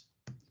things.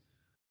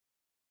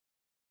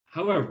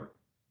 However,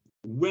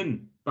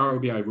 when Power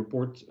BI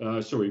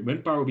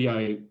when Power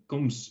BI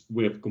comes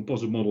with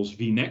composite models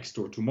vNext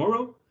or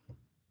tomorrow,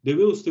 there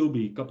will still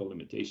be a couple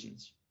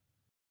limitations.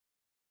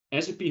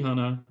 SAP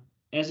HANA,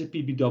 SAP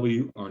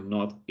BW are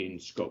not in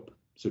scope.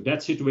 So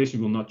that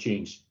situation will not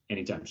change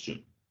anytime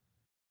soon.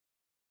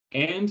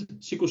 And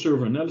SQL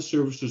Server Analysis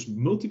Services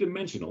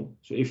multidimensional.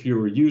 So if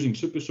you're using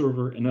SQL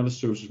Server Analysis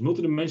Services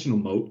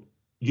multidimensional mode,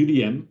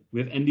 UDM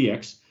with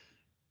NDX,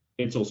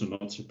 it's also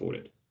not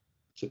supported.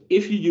 So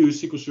if you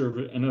use SQL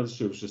Server Analysis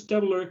Services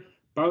Tabular,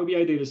 Power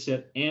BI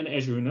Dataset, and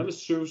Azure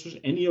Analysis Services,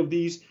 any of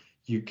these,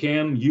 you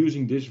can,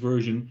 using this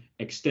version,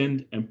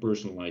 extend and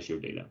personalize your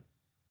data.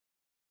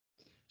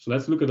 So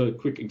let's look at a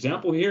quick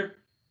example here.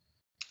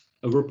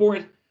 A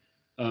report.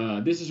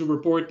 This is a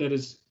report that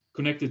is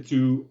connected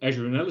to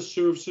Azure Analysis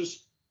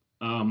Services.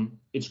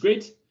 It's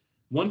great.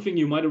 One thing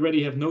you might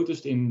already have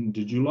noticed in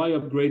the July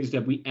upgrade is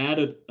that we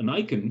added an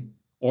icon,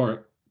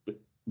 or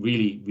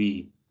really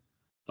we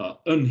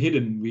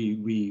unhidden,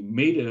 we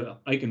made an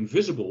icon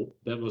visible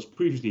that was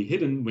previously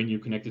hidden when you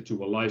connected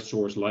to a live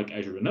source like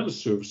Azure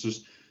Analysis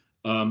Services.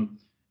 And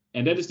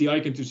that is the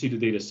icon to see the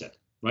data set,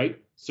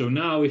 right? So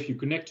now if you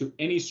connect to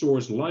any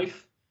source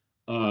live,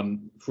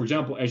 for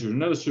example, Azure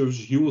Analysis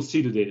Services, you will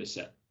see the data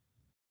set.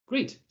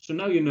 Great, so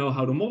now you know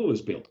how the model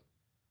is built.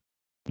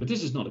 But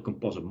this is not a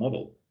composite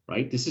model,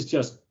 right? This is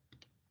just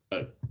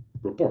a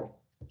report.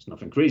 There's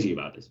nothing crazy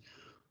about this.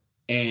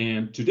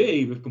 And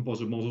today with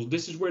composite models,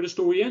 this is where the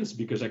story ends,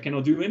 because I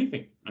cannot do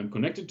anything. I'm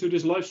connected to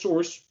this live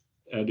source.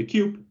 the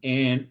cube,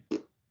 and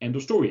end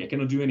of story. I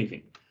cannot do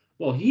anything.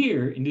 Well,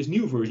 here in this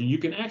new version, you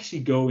can actually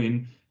go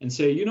in and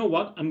say, you know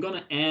what, I'm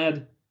going to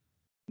add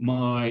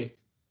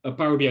a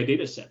Power BI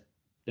data set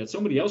that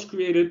somebody else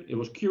created. It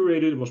was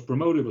curated, it was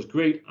promoted, it was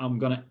great. I'm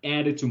going to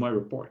add it to my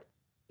report.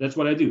 That's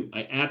what I do.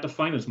 I add the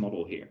finance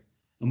model here.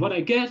 And what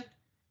I get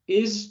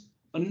is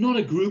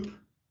another group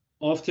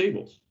of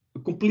tables, a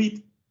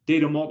complete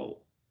data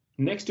model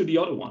next to the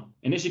other one.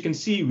 And as you can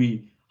see,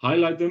 we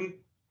highlight them,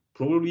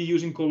 probably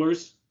using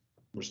colors.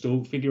 We're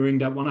still figuring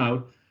that one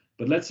out.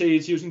 But let's say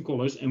it's using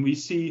colors, and we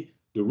see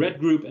the red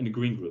group and the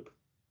green group.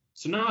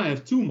 So now I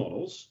have two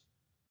models,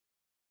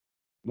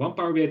 one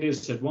Power BI data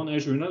set, one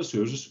Azure and other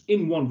services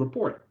in one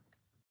report.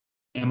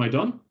 Am I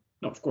done?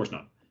 No, of course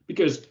not.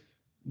 Because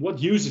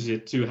what use is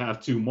it to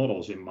have two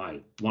models in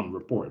my one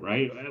report,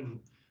 right?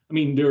 I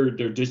mean, they're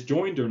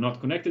disjoint, they're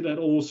not connected at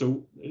all,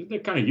 so they're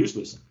kind of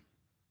useless.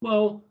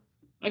 Well,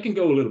 I can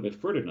go a little bit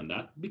further than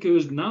that,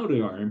 because now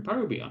they are in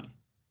Power BI.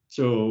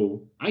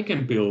 So I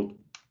can build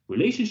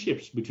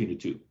relationships between the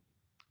two.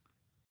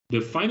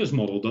 The finance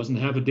model doesn't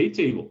have a date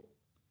table,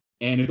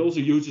 and it also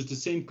uses the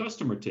same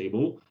customer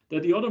table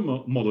that the other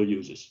model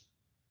uses.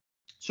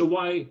 So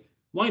why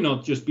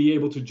not just be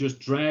able to just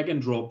drag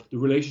and drop the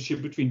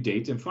relationship between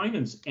date and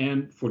finance,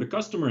 and for the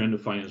customer and the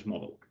finance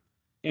model?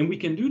 And we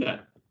can do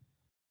that.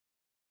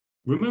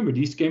 Remember,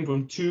 these came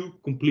from two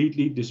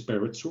completely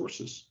disparate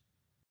sources.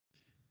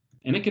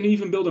 And I can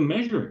even build a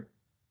measure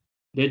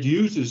that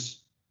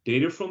uses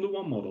data from the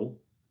one model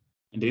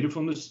and data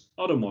from this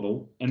other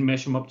model and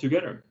mash them up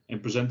together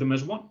and present them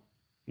as one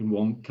in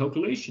one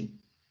calculation.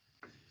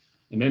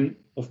 And then,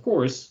 of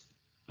course,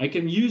 I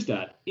can use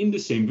that in the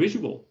same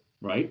visual,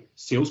 right?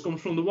 Sales comes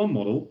from the one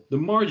model. The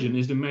margin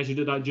is the measure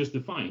that I just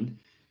defined.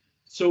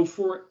 So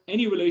for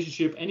any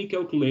relationship, any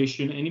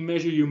calculation, any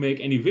measure you make,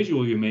 any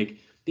visual you make,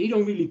 they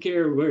don't really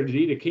care where the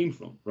data came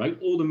from, right?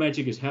 All the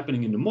magic is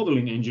happening in the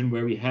modeling engine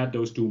where we had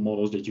those two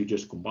models that you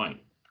just combined.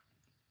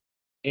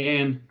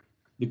 And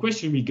the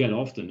question we get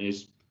often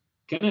is,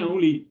 can I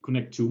only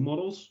connect two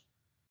models?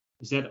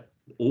 Is that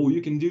all you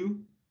can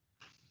do?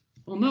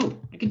 Well, no,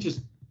 I can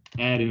just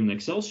add in an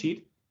Excel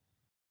sheet.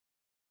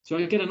 So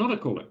I get another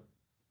color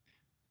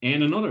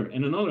and another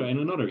and another and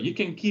another. You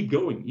can keep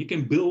going. You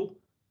can build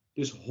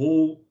this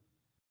whole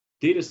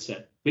data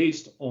set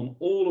based on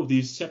all of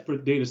these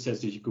separate data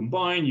sets that you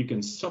combine. You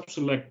can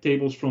sub-select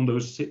tables from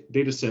those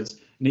data sets,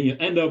 and then you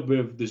end up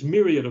with this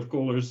myriad of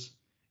colors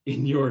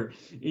in your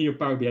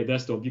Power BI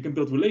desktop. You can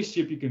build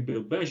relationships, you can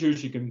build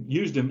measures, you can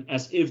use them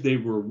as if they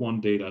were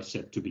one data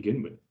set to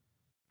begin with.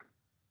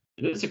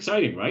 And that's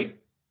exciting, right?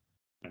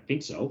 I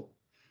think so.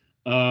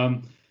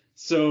 And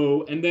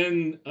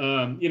then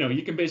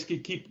you can basically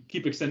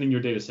keep extending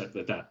your data set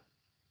with that.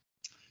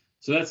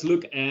 So let's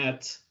look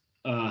at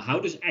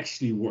how this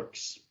actually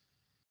works.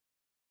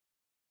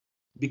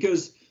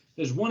 Because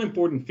there's one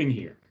important thing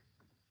here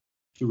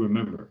to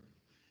remember,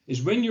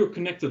 is when you're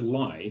connected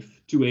live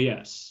to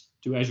AS,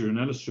 to Azure and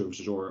other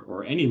services,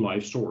 or any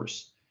live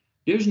source,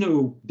 there's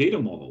no data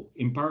model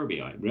in Power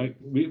BI, right?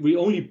 We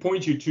only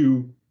point you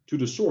to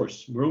the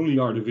source. We only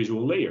are the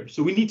visual layer.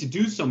 So we need to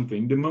do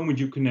something the moment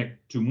you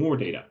connect to more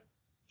data.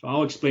 So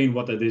I'll explain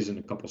what that is in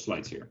a couple of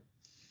slides here.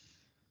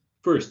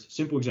 First,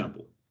 simple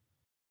example.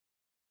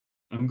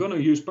 I'm going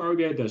to use Power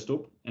BI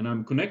Desktop, and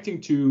I'm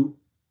connecting to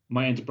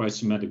my enterprise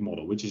semantic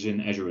model, which is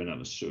in Azure and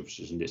other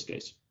services in this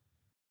case.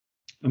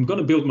 I'm going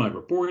to build my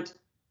report,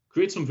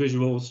 create some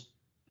visuals,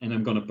 and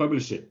I'm going to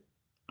publish it.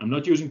 I'm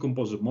not using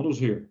composite models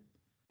here.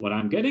 What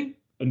I'm getting,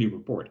 a new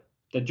report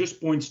that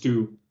just points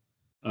to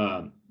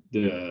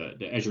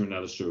the Azure and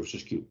other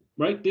services cube,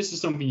 right? This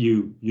is something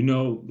you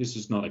know. This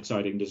is not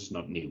exciting. This is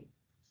not new.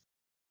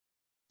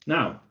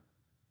 Now,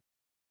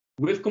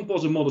 with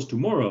composite models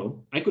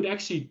tomorrow, I could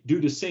actually do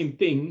the same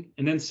thing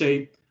and then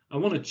say, I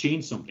want to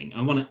change something.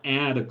 I want to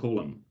add a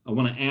column. I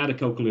want to add a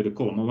calculated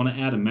column. I want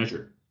to add a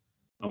measure.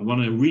 I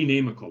want to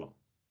rename a column.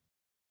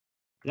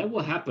 That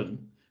will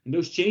happen, and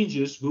those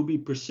changes will be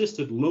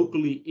persisted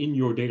locally in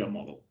your data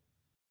model.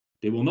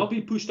 They will not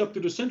be pushed up to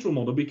the central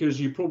model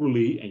because you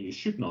probably, and you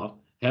should not,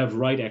 have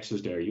write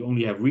access there. You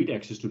only have read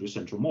access to the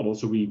central model,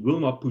 so we will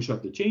not push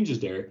up the changes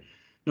there.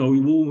 No, we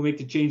will make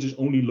the changes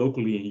only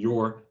locally in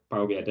your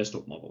Power BI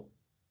desktop model.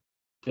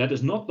 That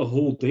is not the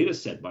whole data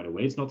set, by the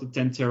way. It's not the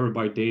 10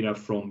 terabyte data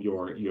from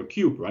your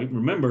cube, right?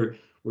 Remember,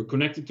 we're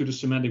connected to the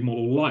semantic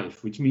model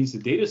live, which means the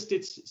data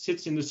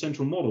sits in the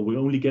central model. We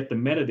only get the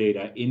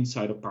metadata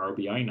inside of Power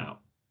BI now.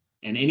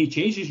 And any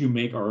changes you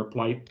make are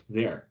applied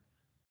there.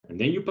 And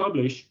then you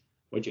publish.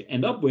 What you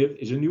end up with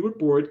is a new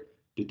report,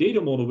 the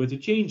data model with the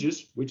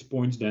changes, which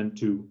points then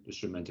to the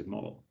semantic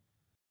model.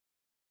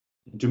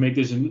 And to make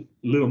this a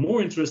little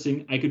more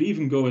interesting, I could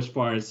even go as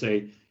far as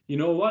say, you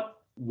know what?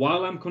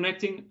 While I'm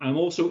connecting, I'm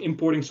also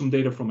importing some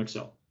data from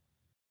Excel.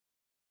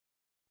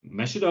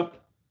 Mash it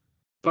up,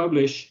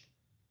 publish.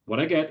 What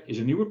I get is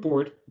a new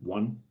report,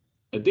 1,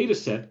 a data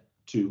set,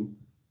 2,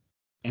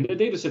 and the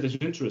data set is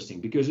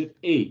interesting because it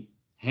A,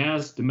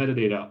 has the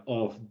metadata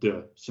of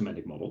the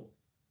semantic model,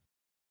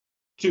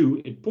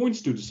 2, it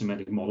points to the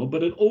semantic model,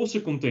 but it also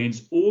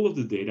contains all of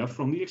the data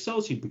from the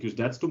Excel sheet because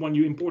that's the one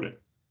you imported,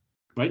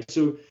 right?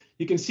 So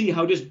you can see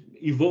how this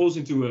evolves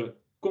into a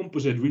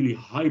composite, really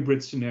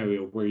hybrid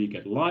scenario where you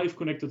get live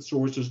connected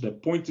sources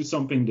that point to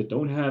something that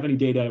don't have any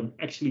data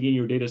actually in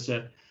your data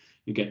set.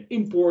 You get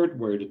import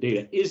where the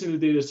data is in the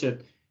data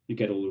set. You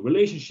get all the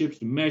relationships,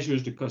 the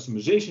measures, the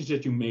customizations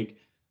that you make.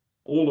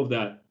 All of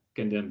that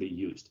can then be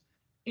used.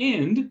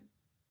 And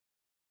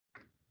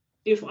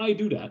if I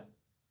do that,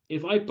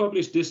 if I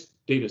publish this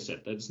data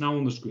set that's now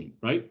on the screen,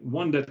 right?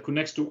 One that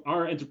connects to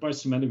our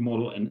enterprise semantic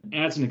model and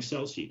adds an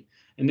Excel sheet.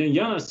 And then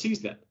Yana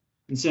sees that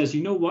and says,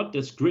 you know what,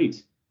 that's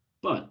great,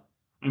 but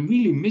I'm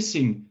really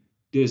missing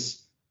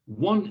this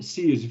one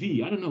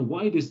CSV. I don't know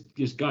why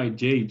this guy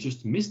Jay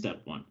just missed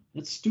that one.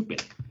 That's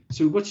stupid.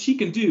 So what she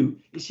can do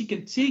is she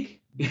can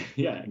take,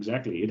 yeah,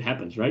 exactly, it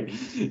happens, right?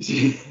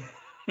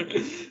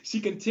 She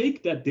can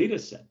take that data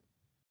set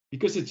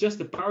because it's just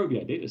a Power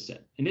BI data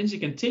set. And then she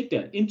can take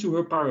that into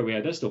her Power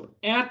BI desktop,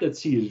 add that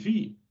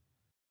CSV,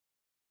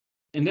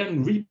 and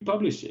then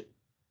republish it.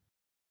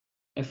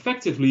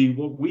 Effectively,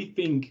 what we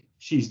think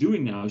she's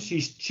doing now,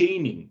 she's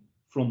chaining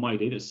from my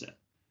data set.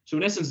 So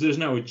in essence, there's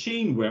now a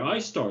chain where I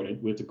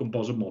started with the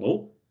composite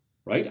model,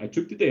 right? I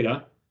took the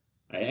data,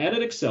 I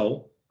added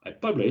Excel, I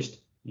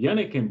published,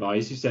 Yana came by,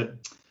 she said,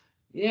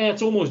 yeah,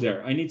 it's almost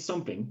there. I need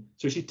something.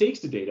 So she takes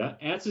the data,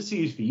 adds the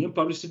CSV, and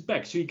publishes it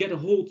back. So you get a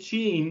whole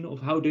chain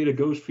of how data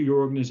goes for your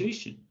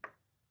organization.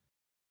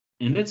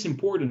 And that's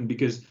important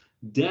because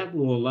that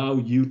will allow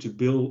you to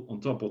build on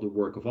top of the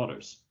work of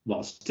others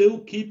while still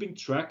keeping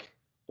track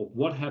of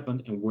what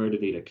happened and where the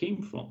data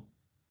came from.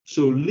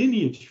 So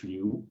lineage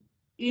view,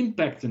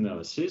 impact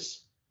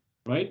analysis,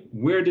 right?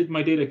 Where did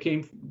my data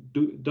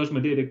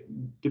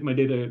did my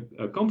data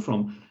come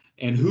from,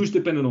 and who's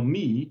dependent on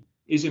me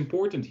is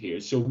important here.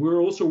 So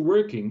we're also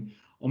working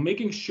on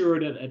making sure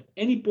that at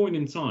any point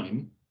in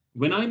time,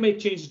 when I make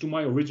changes to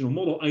my original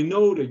model, I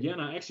know that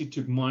Yana actually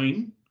took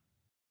mine,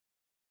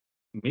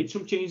 made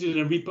some changes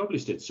and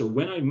republished it. So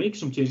when I make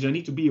some changes, I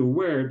need to be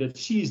aware that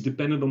she's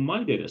dependent on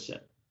my data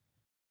set.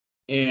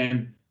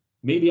 And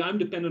maybe I'm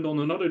dependent on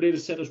another data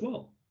set as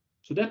well.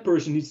 So that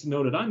person needs to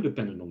know that I'm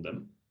dependent on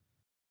them,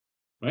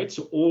 right?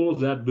 So all of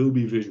that will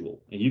be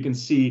visual. And you can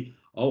see,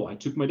 oh, I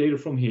took my data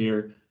from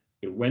here,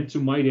 it went to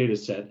my data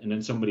set, and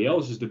then somebody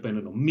else is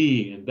dependent on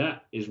me, and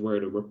that is where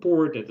the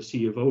report that the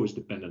CFO is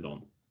dependent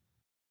on,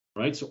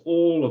 right? So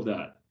all of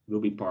that will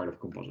be part of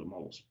composite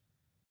models.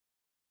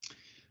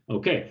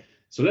 Okay,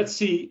 so let's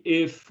see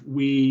if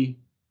we,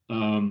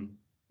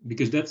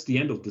 because that's the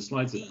end of the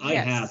slides that I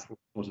had for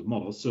composite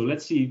models. So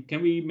let's see,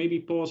 can we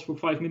maybe pause for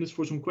 5 minutes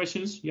for some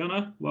questions,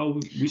 Yana, while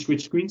we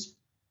switch screens?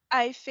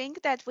 I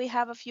think that we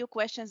have a few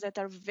questions that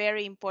are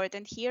very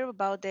important here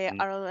about the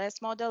RLS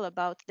model,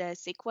 about the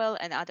SQL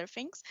and other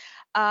things.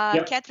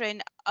 Yep.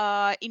 Catherine,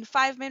 in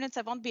 5 minutes,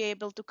 I won't be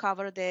able to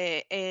cover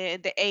the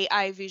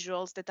AI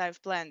visuals that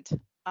I've planned.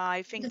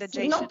 I think that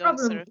Jay should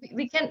answer.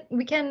 We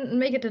can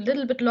make it a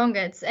little bit longer.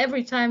 It's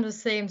every time the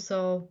same,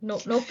 so no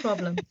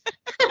problem.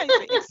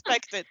 I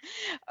expected.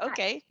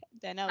 Okay,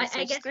 then I'll switch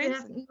I guess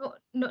screens. we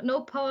have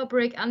no power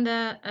break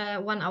under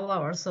 1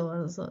 hour or so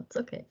it's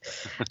okay.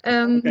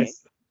 Okay.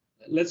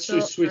 Let's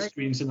just switch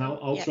screens, and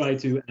I'll yes. try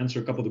to answer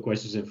a couple of the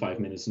questions in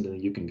 5 minutes, and then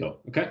you can go.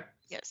 Okay.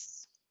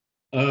 Yes.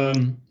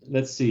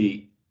 Let's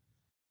see.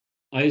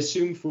 I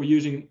assume for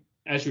using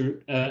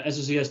Azure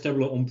SSES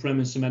Tableau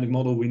on-premise semantic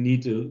model, we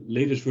need the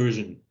latest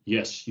version.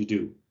 Yes, you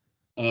do.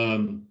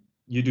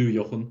 You do,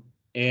 Jochen.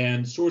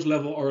 And source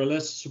level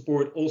RLS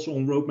support also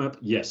on roadmap.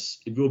 Yes,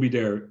 it will be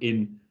there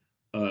in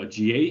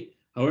GA.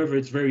 However,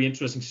 it's very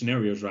interesting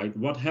scenarios, right?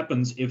 What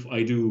happens if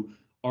I do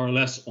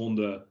RLS on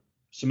the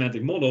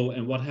semantic model,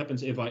 and what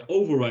happens if I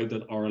overwrite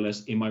that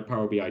RLS in my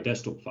Power BI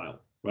desktop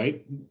file,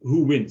 right?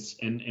 Who wins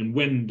and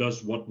when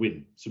does what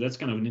win? So that's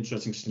kind of an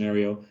interesting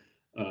scenario.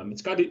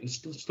 It's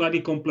slightly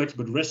complex,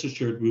 but rest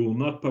assured, we will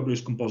not publish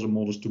composite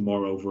models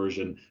tomorrow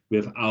version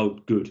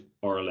without good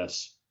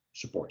RLS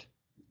support.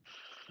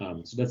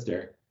 So that's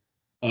there.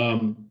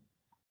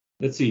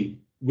 Let's see,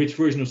 which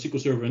version of SQL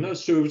Server and other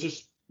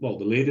services? Well,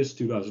 the latest,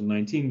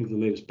 2019, with the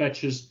latest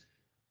patches.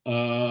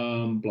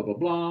 Blah, blah,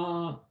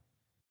 blah.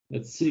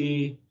 Let's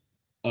see,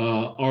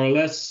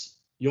 RLS,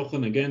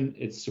 Jochen, again,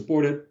 it's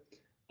supported.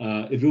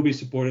 It will be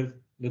supported.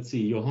 Let's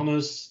see,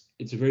 Johannes,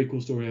 it's a very cool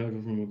story, however,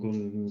 from a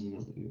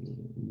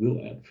will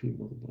add free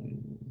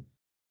multiplying.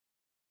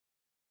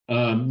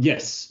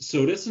 Yes,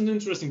 so that's an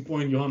interesting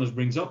point Johannes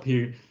brings up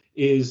here,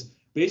 is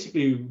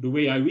basically the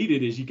way I read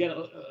it is you get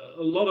a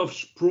lot of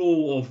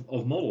sprawl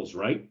of models,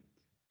 right?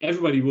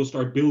 Everybody will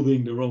start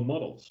building their own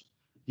models.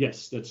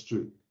 Yes, that's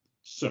true.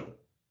 So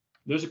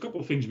there's a couple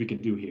of things we can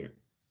do here.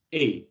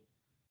 A,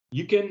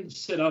 you can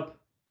set up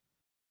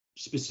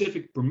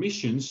specific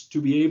permissions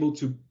to be able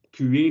to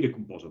create a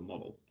composite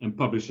model and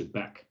publish it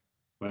back,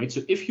 right?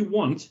 So if you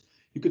want,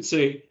 you could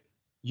say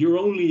you're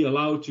only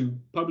allowed to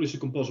publish a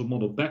composite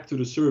model back to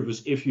the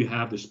service if you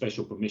have the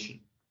special permission.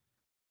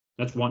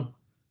 That's one.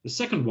 The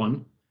second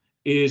one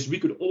is we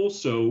could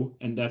also,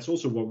 and that's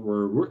also what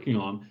we're working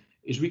on,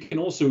 is we can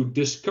also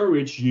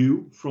discourage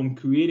you from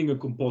creating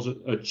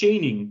a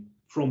chaining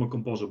from a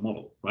composite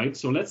model, right?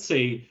 So let's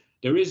say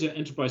there is an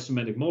enterprise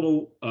semantic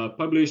model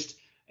published,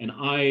 and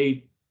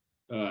I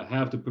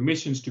have the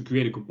permissions to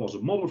create a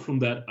composite model from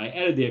that. I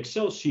added the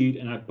Excel sheet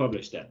and I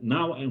published that.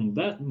 Now, on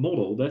that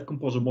model, that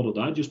composite model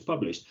that I just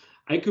published,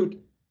 I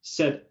could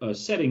set a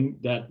setting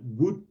that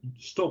would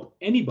stop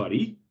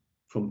anybody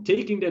from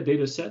taking that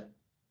data set,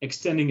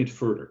 extending it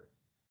further.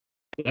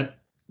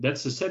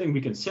 That's the setting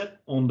we can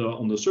set on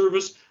the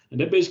service,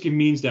 and that basically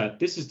means that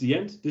this is the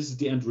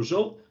end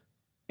result.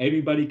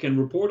 Everybody can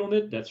report on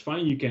it. That's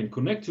fine. You can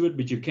connect to it,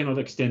 but you cannot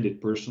extend it,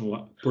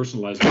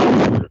 personalize it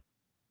further.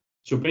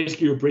 So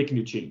basically, you're breaking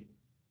the chain.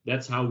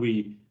 That's how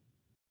we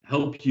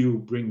help you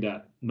bring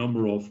that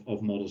number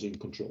of models in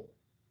control.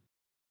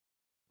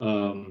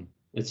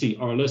 Let's see,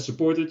 are less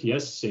supported?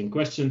 Yes, same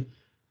question.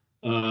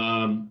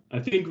 I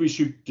think we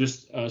should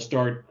just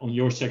start on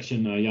your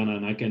section, Yana,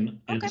 and I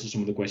can answer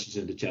some of the questions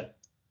in the chat.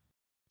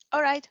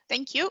 All right,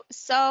 thank you.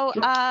 So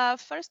Sure.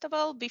 first of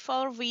all,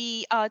 before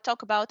we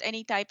talk about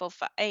any type of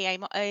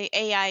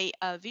AI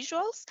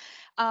visuals,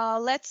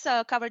 let's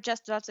cover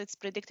just what it's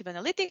predictive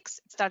analytics.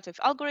 It starts with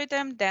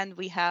algorithm, then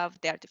we have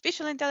the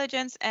artificial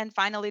intelligence, and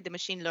finally the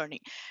machine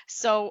learning.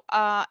 So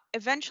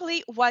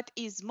eventually, what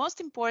is most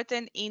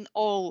important in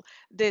all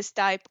this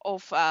type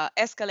of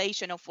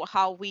escalation of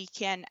how we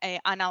can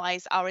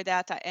analyze our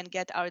data and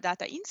get our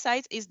data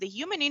insights is the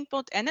human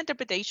input and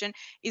interpretation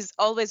is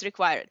always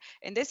required.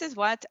 And this is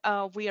what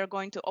we are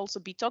going to also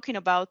be talking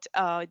about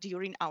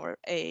during our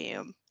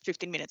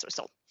 15 minutes or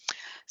so.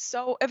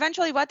 So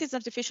eventually, what is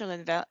artificial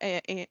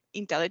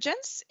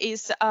intelligence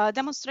is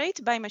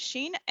demonstrated by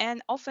machine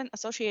and often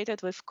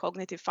associated with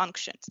cognitive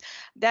functions.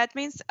 That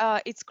means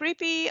it's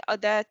creepy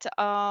that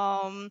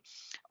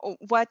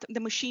what the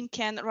machine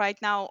can right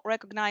now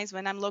recognize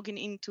when I'm logging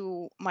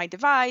into my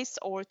device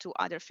or to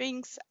other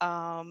things.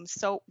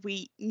 So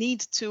we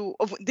need to,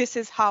 this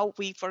is how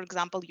we, for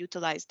example,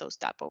 utilize those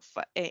type of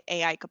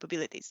AI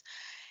capabilities.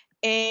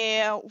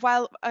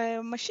 While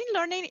machine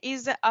learning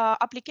is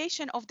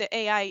application of the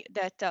AI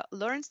that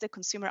learns the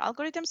consumer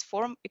algorithms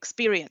from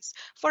experience.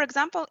 For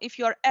example, if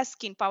you are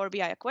asking Power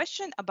BI a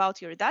question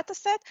about your data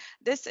set,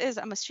 this is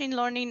a machine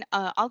learning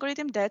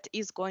algorithm that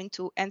is going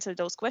to answer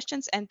those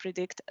questions and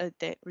predict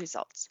the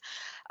results.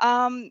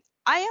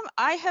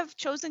 I have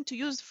chosen to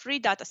use free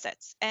data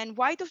sets. And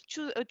why do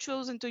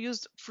chosen to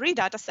use free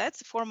data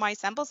sets for my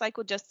samples? I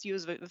could just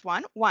use with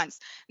one once.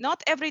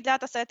 Not every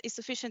data set is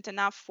sufficient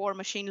enough for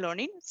machine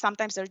learning.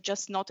 Sometimes there's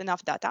just not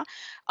enough data.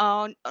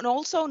 And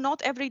also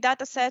not every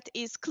data set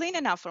is clean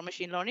enough for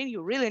machine learning.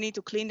 You really need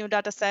to clean your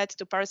data set,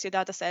 to parse your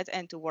data set,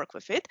 and to work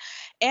with it.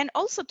 And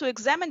also to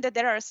examine that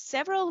there are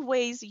several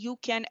ways you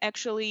can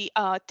actually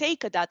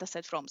take a data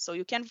set from. So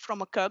you can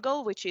from a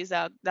Kaggle, which is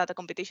a data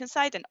competition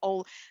site, and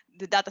all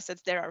the data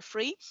sets there are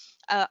free.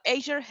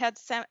 Azure had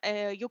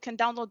you can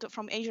download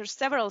from Azure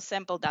several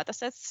sample data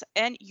sets,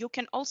 and you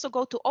can also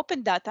go to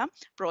Open Data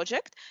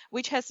project,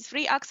 which has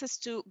free access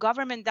to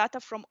government data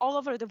from all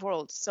over the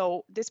world.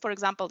 So this, for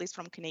example, is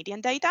from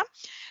Canadian data.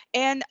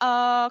 And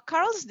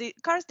Carl's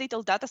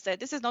detailed data set,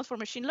 this is not for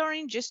machine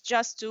learning,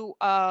 just to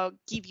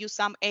give you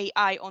some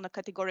AI on a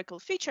categorical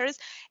features.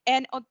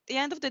 And at the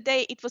end of the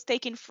day, it was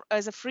taken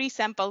as a free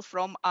sample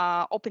from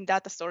open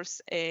data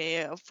source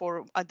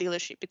for a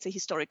dealership. It's a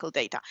historical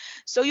data.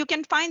 So you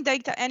can find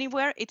data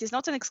anywhere. It is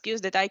not an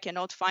excuse that I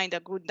cannot find a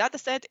good data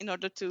set in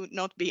order to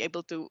not be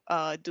able to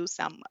do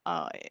some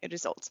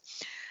results.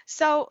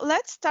 So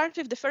let's start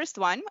with the first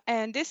one.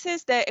 And this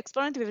is the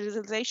explorative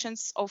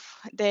visualizations of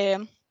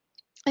the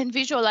and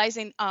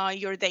visualizing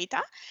your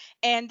data.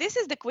 And this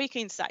is the quick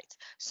insight.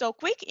 So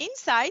quick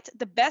insight,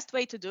 the best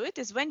way to do it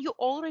is when you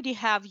already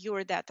have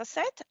your data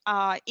set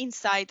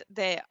inside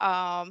the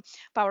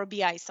Power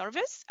BI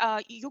service,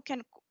 you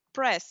can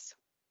press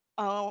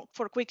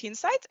for quick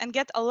insights and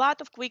get a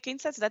lot of quick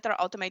insights that are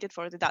automated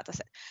for the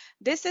dataset.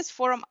 This is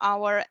from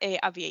our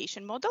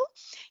aviation model,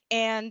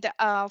 and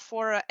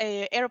for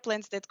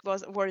airplanes that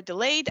were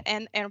delayed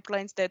and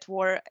airplanes that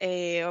were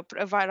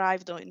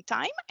arrived on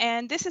time.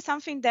 And this is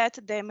something that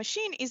the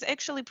machine is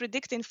actually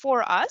predicting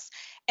for us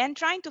and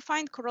trying to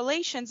find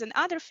correlations and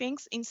other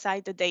things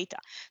inside the data.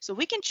 So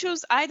we can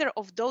choose either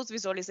of those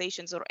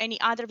visualizations or any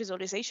other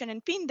visualization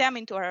and pin them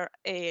into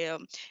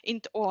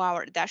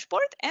our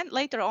dashboard, and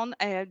later on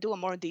do a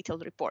more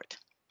detailed report.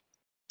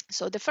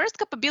 So the first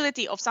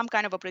capability of some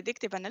kind of a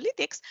predictive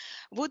analytics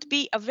would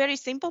be a very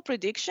simple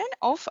prediction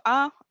of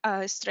a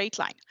straight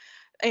line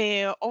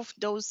of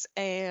those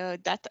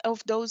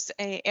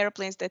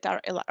airplanes that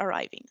are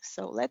arriving.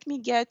 So let me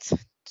get,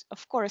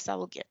 of course, I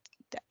will get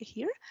that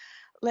here.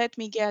 Let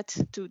me get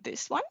to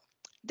this one.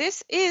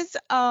 This is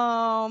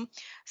average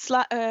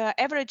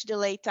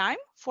delay time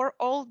for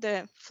all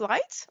the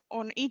flights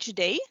on each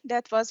day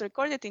that was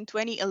recorded in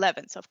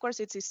 2011. So of course,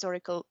 it's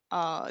historical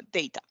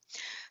data.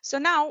 So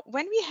now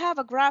when we have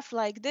a graph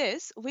like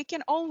this, we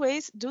can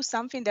always do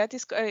something that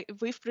is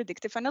with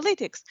predictive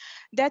analytics.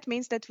 That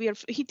means that we are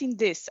hitting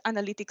this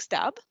analytics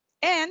tab.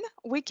 And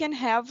we can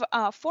have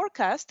a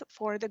forecast.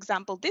 For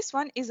example, this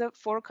one is a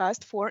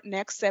forecast for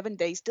next 7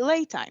 days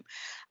delay time.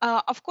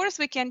 Of course,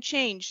 we can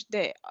change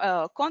the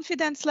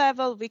confidence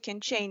level, we can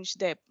change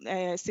the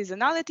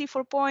seasonality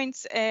for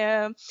points,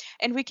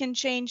 and we can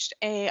change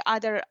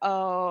other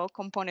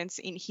components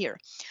in here.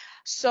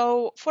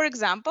 So, for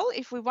example,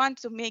 if we want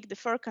to make the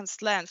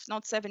forecast length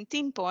not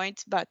 17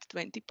 points, but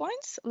 20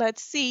 points,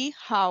 let's see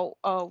how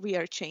we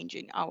are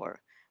changing our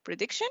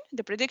prediction.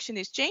 The prediction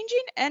is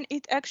changing, and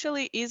it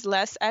actually is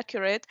less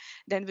accurate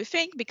than we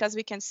think, because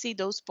we can see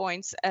those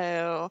points,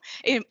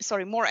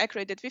 more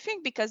accurate than we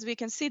think, because we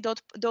can see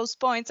that those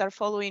points are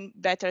following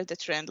better the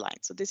trend line.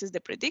 So this is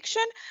the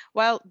prediction,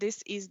 while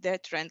this is the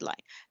trend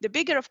line. The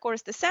bigger, of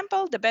course, the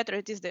sample, the better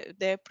it is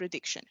the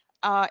prediction.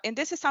 And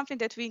this is something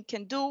that we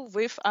can do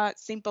with a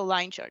simple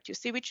line chart. You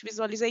see which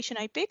visualization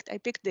I picked? I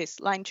picked this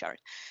line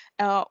chart.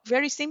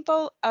 Very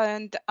simple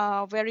and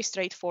very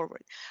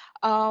straightforward.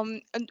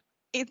 And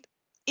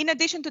in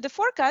addition to the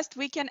forecast,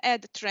 we can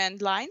add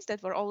trend lines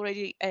that were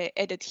already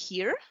added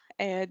here.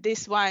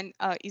 This one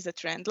is a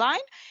trend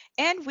line,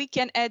 and we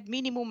can add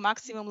minimum,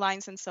 maximum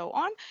lines and so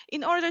on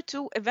in order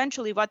to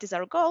eventually, what is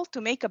our goal? To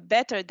make a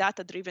better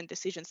data-driven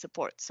decision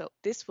support. So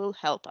this will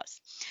help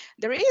us.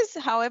 There is,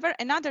 however,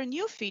 another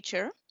new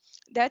feature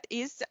that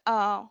is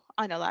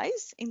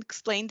analyze and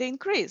explain the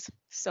increase.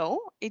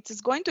 So it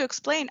is going to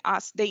explain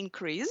us the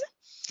increase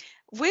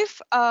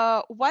with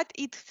what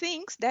it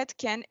thinks that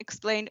can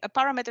explain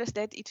parameters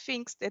that it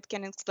thinks that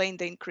can explain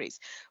the increase.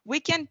 We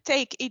can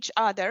take each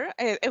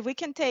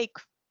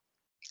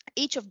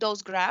of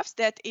those graphs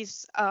that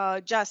is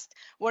just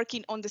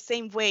working on the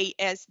same way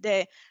as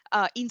the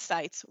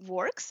insights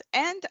works,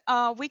 and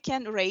we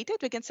can rate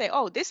it. We can say,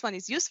 oh, this one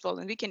is useful,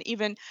 and we can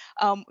even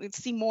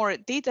see more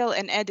detail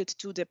and add it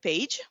to the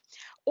page.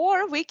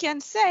 Or we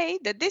can say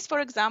that this, for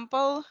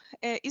example,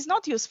 is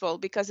not useful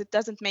because it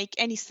doesn't make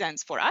any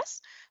sense for us.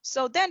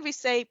 So then we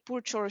say poor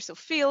choice of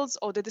fields,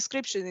 or the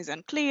description is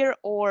unclear,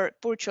 or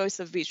poor choice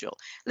of visual.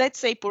 Let's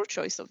say poor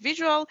choice of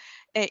visual.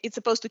 It's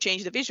supposed to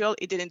change the visual.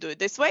 It didn't do it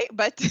this way,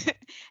 but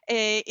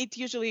it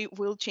usually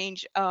will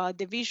change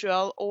the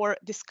visual or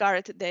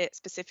discard the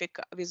specific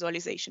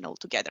visualization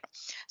altogether.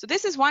 So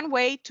this is one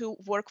way to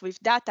work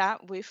with data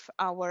with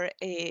our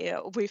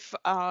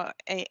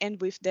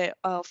and with the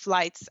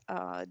flights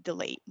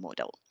delay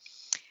model.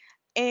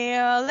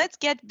 Let's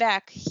get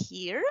back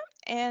here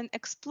and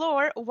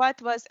explore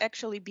what was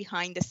actually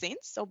behind the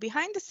scenes. So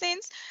behind the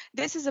scenes,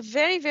 this is a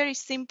very, very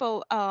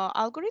simple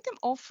algorithm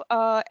of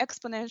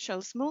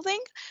exponential smoothing,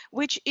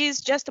 which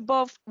is just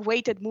above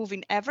weighted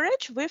moving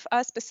average with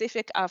a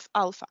specific of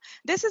alpha.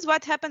 This is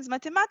what happens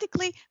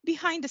mathematically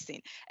behind the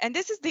scene. And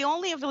this is the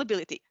only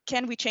availability.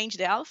 Can we change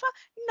the alpha?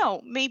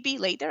 No, maybe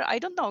later. I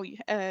don't know.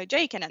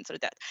 Jay can answer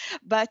that.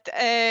 But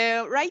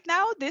right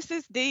now, this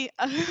is the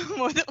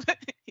model.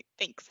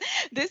 Thanks.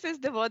 This is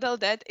the model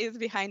that is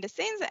behind the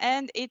scenes,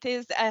 and it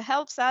is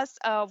helps us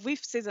with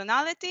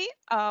seasonality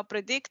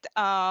predict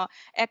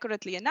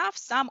accurately enough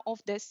some of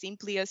the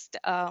simplest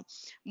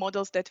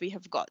models that we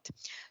have got.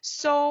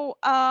 So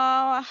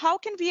how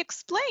can we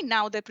explain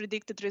now the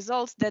predicted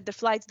results that the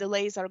flight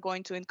delays are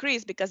going to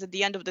increase? Because at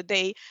the end of the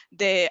day,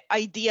 the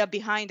idea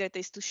behind it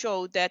is to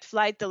show that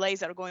flight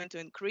delays are going to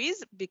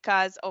increase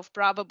because of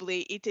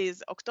probably it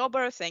is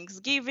October,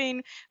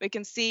 Thanksgiving. We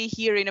can see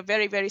here in a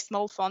very, very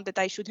small font that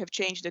I should have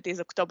changed, that is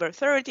October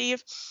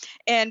 30th,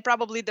 and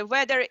probably the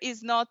weather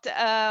is not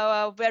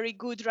very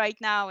good right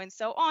now and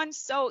so on.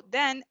 So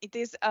then it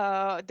is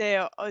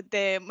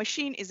the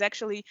machine is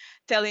actually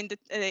telling that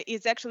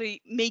is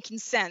actually making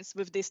sense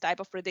with this type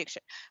of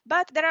prediction.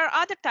 But there are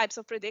other types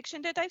of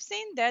prediction that I've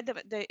seen that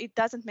it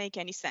doesn't make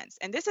any sense.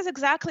 And this is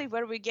exactly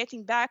where we're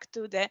getting back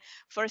to the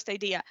first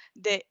idea.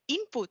 The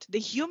input, the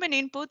human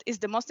input, is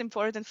the most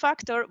important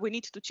factor. We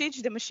need to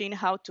teach the machine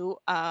how to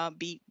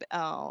be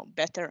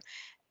better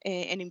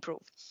and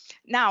improve.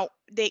 Now,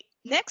 the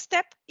next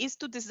step is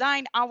to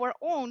design our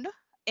own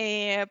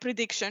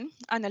prediction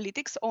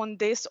analytics on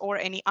this or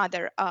any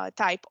other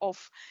type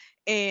of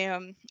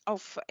data.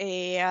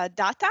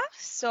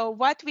 So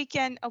what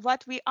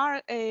we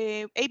are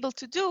able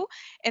to do,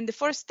 and the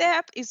first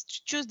step is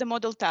to choose the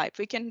model type.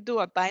 We can do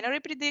a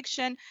binary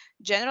prediction,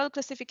 general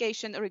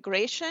classification,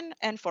 regression,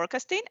 and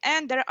forecasting,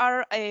 and there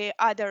are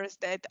others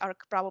that are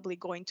probably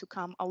going to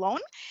come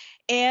along.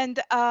 And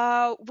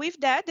with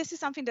that, this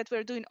is something that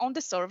we're doing on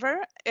the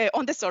server,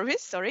 on the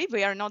service. Sorry,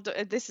 we are not.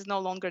 This is no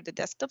longer the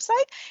desktop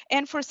side.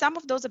 And for some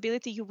of those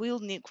ability, you will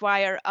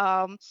require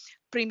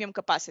premium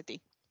capacity.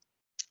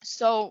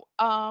 So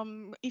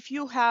if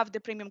you have the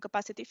premium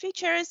capacity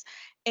features,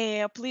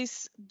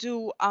 please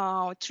do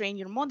train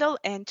your model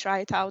and try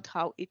it out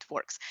how it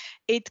works.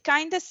 It's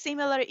kind of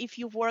similar if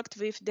you worked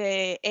with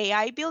the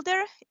AI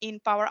builder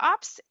in Power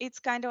Apps. It's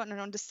kind of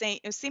on the same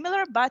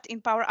similar, but in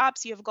Power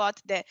Apps you've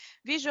got the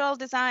visual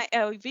design,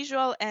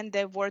 visual and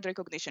the word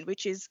recognition,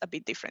 which is a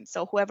bit different.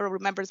 So whoever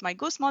remembers my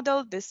Goose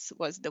model, this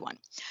was the one.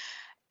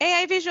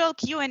 AI Visual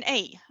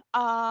Q&A.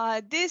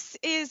 This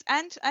is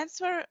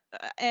answer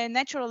a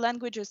natural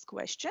languages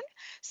question.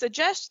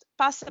 Suggest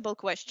possible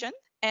question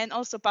and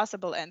also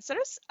possible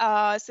answers,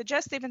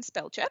 suggestive and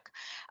spell check,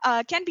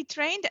 can be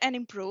trained and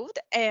improved.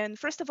 And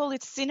first of all,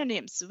 it's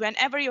synonyms.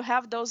 Whenever you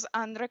have those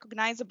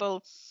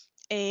unrecognizable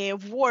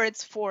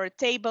words for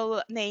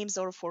table names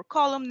or for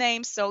column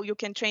names, so you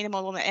can train them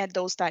all and add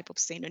those type of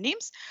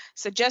synonyms,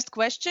 suggest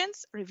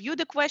questions, review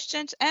the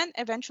questions, and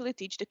eventually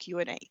teach the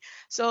Q&A.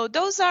 So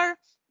those are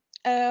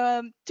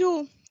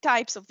two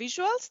types of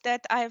visuals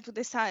that I've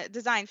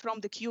designed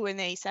from the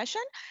Q&A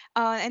session,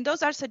 and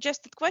those are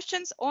suggested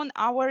questions on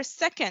our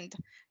second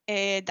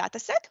data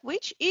set,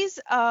 which is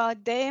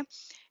the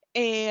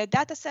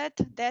data set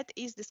that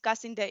is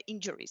discussing the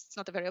injuries. It's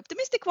not a very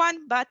optimistic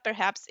one, but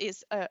perhaps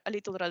is a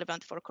little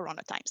relevant for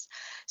Corona times.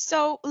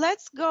 So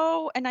let's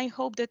go, and I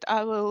hope that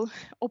I will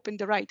open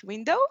the right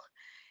window.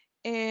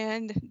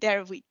 And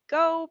there we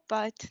go,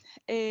 but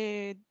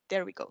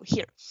there we go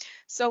here.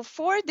 So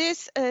for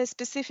this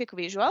specific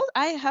visual,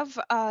 I have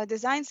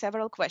designed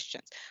several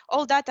questions.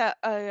 All data,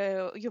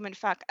 human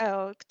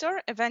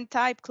factor, event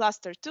type,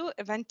 cluster 2,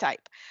 event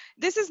type.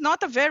 This is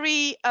not a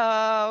very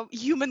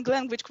human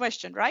language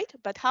question, right?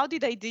 But how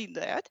did I do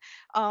that?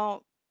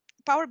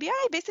 Power BI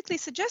basically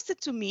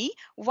suggested to me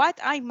what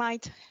I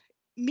might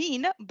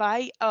mean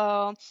by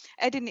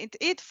adding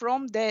it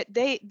from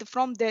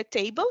the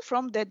table,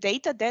 from the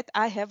data that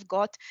I have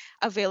got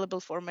available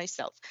for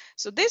myself.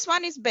 So this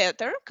one is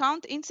better,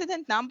 count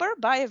incident number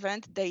by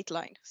event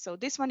dateline. So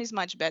this one is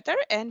much better,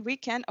 and we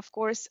can of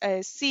course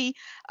see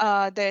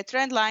the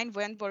trend line.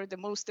 When were the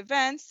most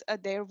events?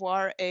 There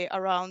were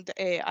around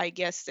I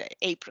guess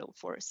April.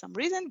 For some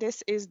reason,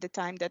 this is the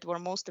time that were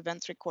most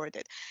events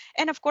recorded.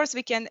 And of course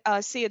we can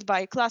see it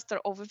by cluster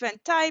of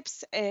event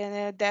types,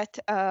 that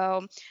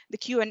the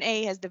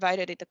Q&A has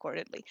divided it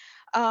accordingly.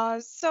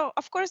 So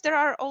of course there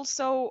are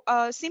also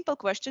simple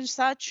questions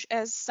such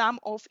as sum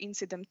of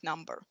incident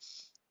number.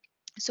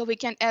 So we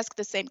can ask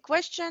the same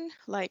question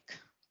like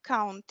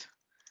count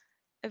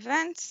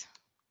events,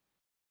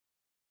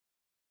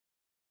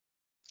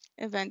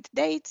 event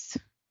dates,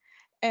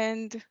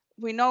 and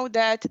we know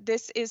that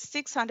this is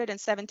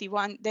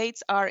 671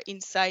 dates are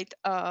inside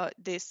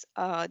this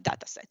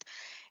data set.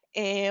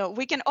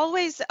 We can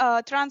always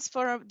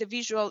transfer the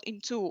visual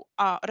into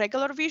a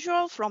regular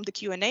visual from the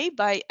Q&A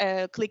by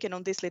clicking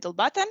on this little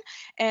button.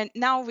 And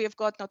now we've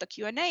got not a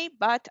Q&A,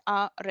 but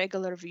a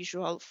regular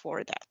visual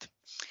for that.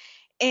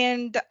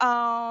 And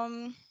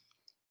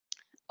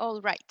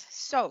all right,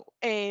 so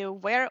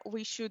where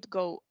we should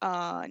go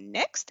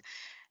next?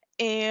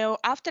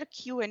 After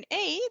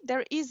Q&A,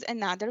 there is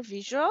another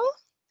visual.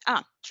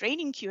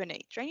 Training Q&A.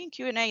 Training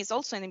Q&A is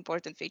also an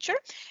important feature,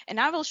 and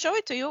I will show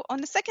it to you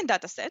on the second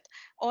dataset,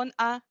 on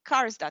a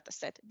cars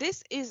dataset.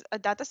 This is a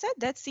dataset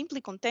that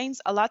simply contains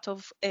a lot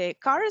of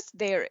cars,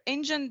 their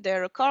engine,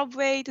 their carb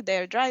weight,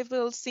 their drive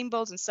wheels,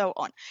 symbols, and so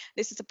on.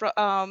 This is a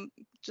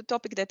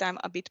topic that I'm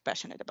a bit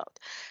passionate about.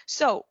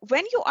 So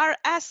when you are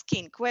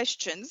asking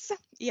questions,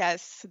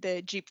 yes,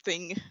 the Jeep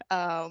thing,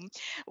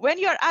 when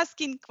you're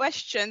asking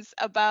questions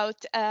about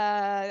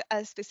a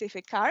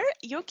specific car,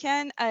 you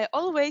can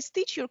always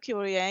teach your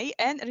Q&A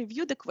and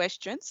review the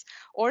questions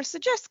or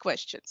suggest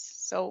questions.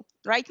 So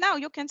right now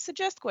you can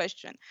suggest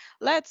question.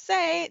 Let's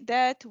say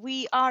that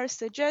we are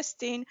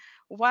suggesting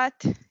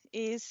what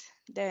is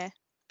the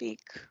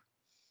peak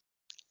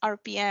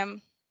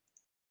RPM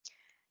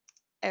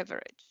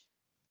average.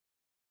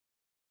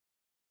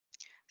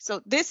 So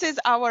this is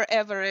our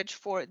average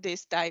for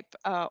this type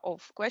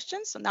of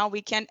questions. So now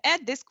we can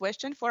add this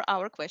question for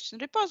our question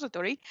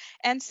repository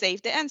and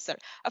save the answer.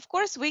 Of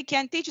course, we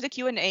can teach the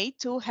Q&A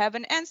to have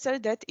an answer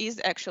that is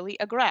actually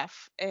a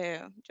graph.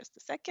 Just a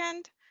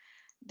second.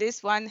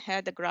 This one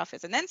had a graph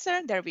as an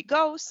answer. There we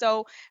go.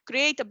 So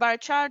create a bar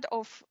chart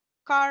of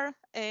car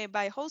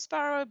by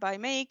horsepower, by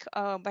make,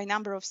 by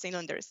number of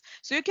cylinders.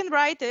 So you can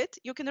write it.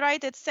 You can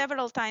write it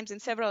several times in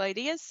several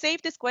ideas.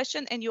 Save this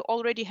question, and you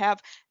already have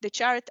the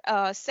chart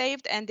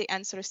saved and the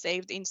answer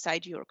saved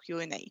inside your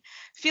Q&A.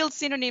 Field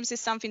synonyms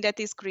is something that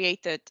is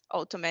created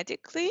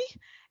automatically,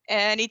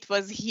 and it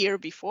was here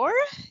before,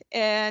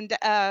 and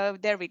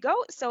there we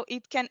go. So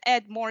it can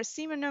add more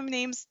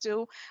synonyms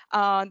to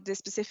the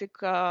specific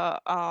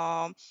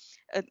mile.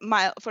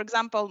 For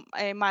example,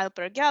 a mile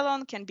per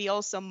gallon can be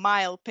also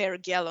mile per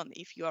gallon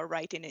if you are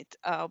writing it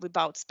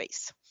without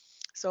space.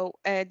 So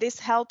this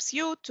helps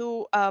you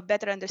to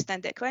better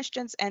understand the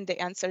questions and the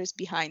answers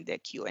behind the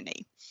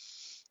Q&A.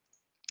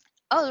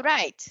 All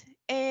right,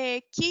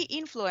 key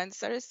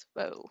influencers.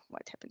 Whoa,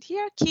 what happened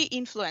here? Key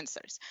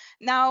influencers.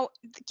 Now,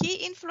 the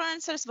key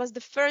influencers was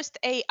the first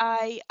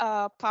AI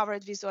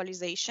powered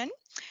visualization.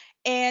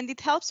 And it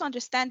helps to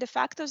understand the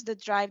factors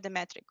that drive the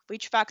metric,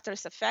 which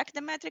factors affect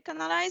the metric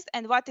analyzed,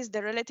 and what is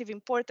the relative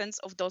importance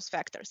of those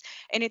factors.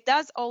 And it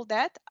does all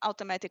that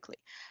automatically.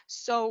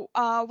 So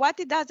what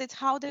it does is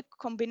how the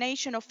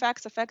combination of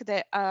facts affect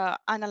the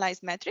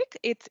analyzed metric.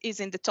 It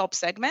is in the top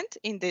segment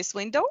in this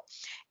window.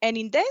 And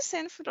in this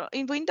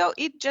window,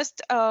 it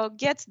just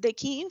gets the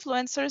key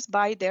influencers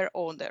by their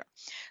order.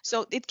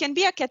 So it can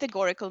be a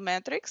categorical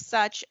metric,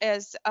 such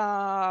as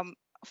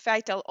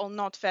fatal or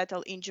not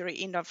fatal injury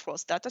in a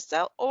false data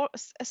set,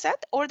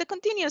 or the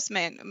continuous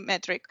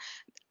metric.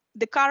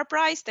 The car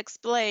price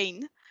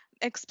explained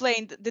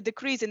the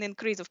decrease and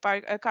increase of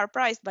car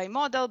price by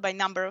model, by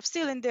number of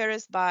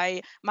cylinders,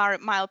 by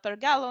mile per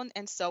gallon,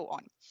 and so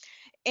on.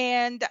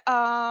 And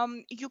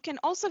you can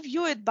also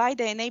view it by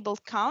the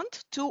enabled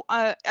count to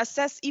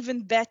assess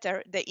even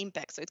better the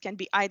impact. So it can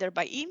be either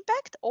by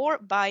impact or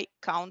by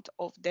count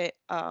of the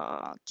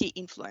key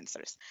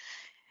influencers.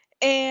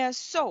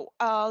 So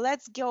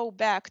let's go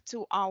back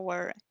to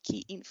our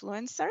key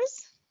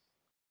influencers.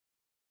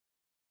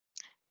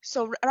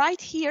 So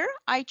right here,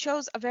 I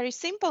chose a very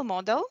simple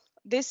model.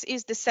 This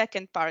is the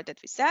second part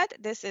that we said.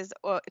 This is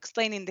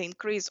explaining the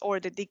increase or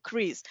the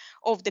decrease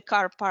of the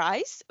car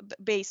price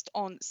based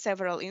on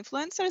several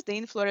influencers. The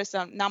influencers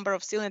are number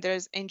of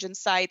cylinders, engine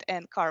size,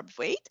 and carb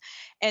weight.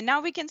 And now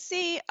we can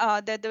see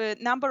that the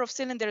number of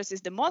cylinders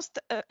is the most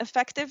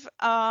effective,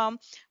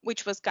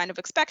 which was kind of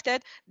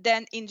expected.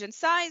 Then engine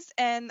size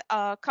and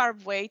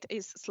carb weight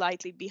is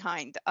slightly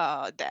behind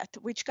that,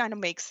 which kind of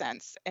makes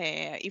sense.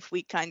 If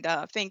we kind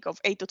of think of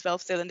 8 to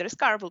 12 cylinders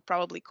car will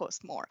probably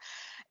cost more.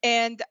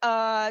 And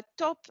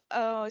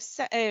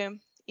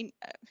in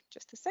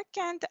just a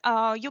second,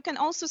 you can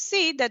also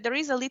see that there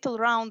is a little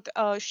round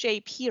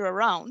shape here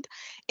around,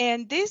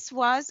 and this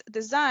was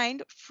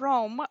designed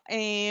from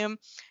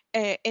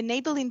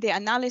enabling the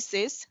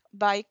analysis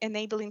by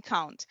enabling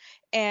count.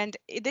 And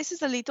this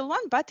is a little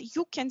one, but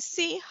you can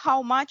see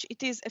how much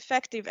it is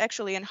effective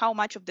actually and how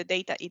much of the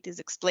data it is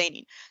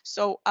explaining.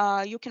 So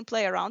you can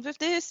play around with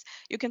this.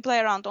 You can play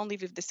around only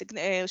with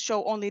the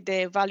show only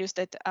the values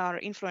that are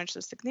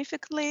influential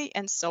significantly,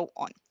 and so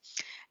on.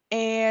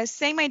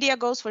 Same idea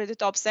goes for the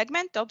top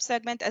segment. Top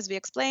segment, as we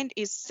explained,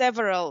 is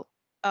several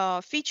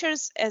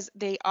features as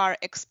they are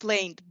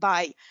explained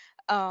by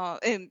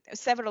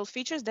several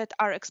features that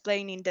are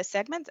explaining the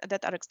segment,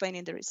 that are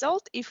explaining the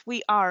result. If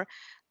we are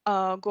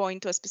going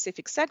to a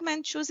specific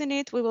segment, choosing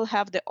it, we will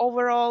have the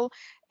overall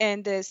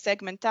and the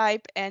segment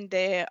type and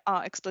the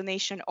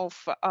explanation of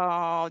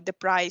the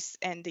price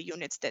and the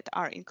units that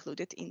are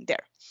included in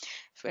there.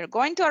 If we're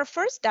going to our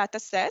first data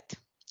set,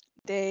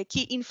 the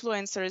key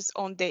influencers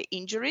on the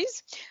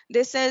injuries.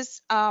 This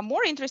is a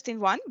more interesting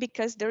one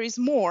because there is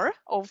more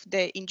of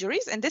the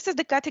injuries, and this is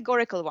the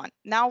categorical one.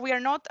 Now we are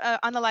not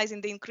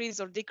analyzing the increase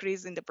or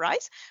decrease in the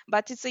price,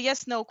 but it's a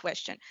yes/no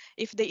question.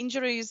 If the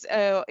injuries,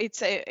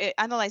 it's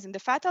analyzing the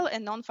fatal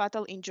and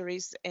non-fatal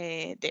injuries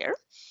there.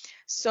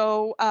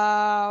 So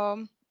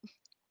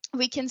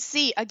we can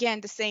see again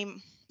the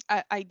same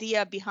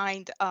idea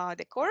behind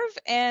the curve,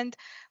 and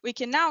we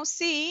can now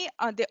see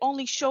they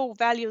only show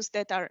values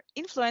that are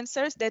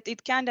influencers, that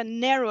it kind of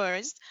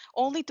narrows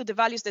only to the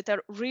values that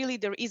are really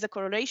there is a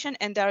correlation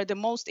and there are the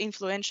most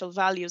influential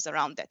values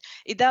around that.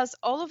 It does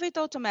all of it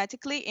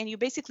automatically, and you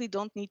basically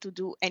don't need to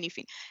do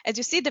anything. As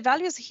you see, the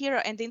values here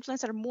and the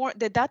influence are more,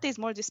 the data is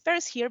more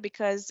dispersed here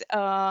because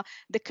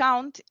the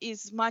count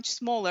is much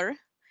smaller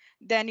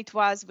than it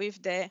was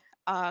with the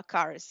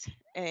cars,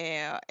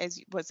 as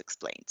was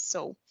explained.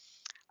 So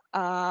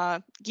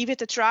give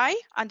it a try,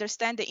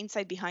 understand the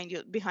insight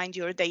behind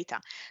your data.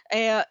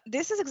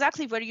 This is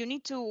exactly where you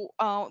need to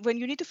when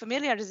you need to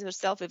familiarize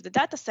yourself with the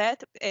data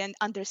set and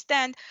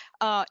understand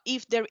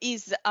if there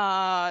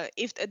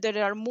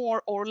are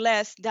more or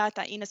less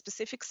data in a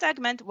specific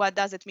segment, what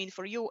does it mean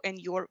for you and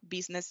your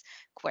business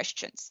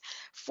questions.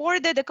 For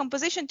the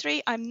decomposition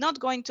tree, I'm not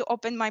going to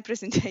open my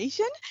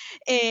presentation.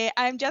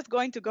 I'm just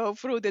going to go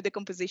through the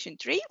decomposition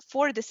tree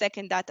for the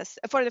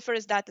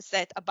first data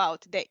set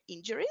about the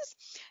injuries.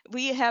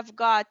 We have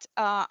got,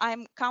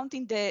 I'm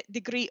counting the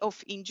degree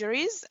of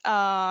injuries,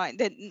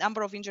 the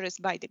number of injuries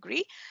by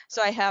degree.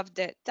 So I have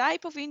the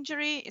type of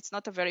injury. It's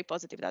not a very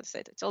positive data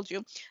set, I told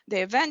you.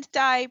 The event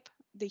type,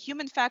 the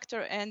human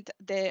factor, and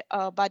the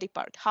body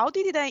part. How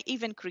did I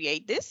even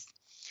create this?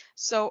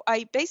 So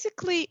I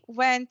basically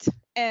went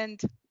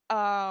and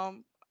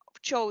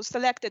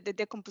selected the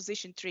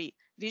decomposition tree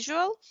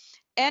visual,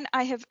 and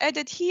I have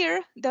added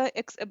here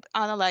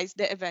analyze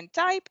the event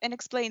type and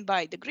explain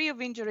by degree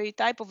of injury,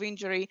 type of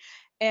injury,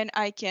 and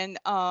I can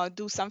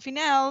do something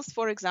else,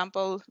 for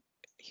example,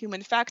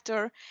 human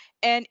factor,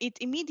 and it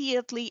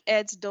immediately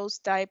adds those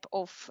type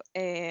of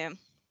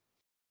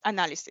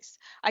analysis.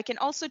 I can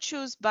also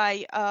choose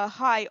by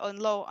high and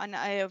low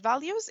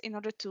values in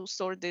order to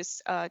sort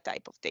this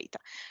type of data.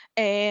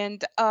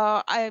 And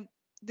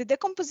the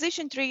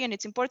decomposition tree, and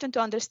it's important to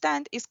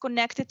understand, is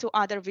connected to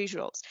other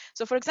visuals.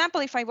 So for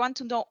example, if I want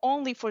to know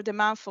only for the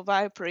month of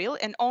April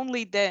and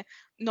only the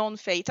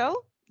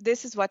non-fatal,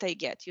 this is what I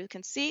get. You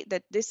can see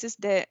that this is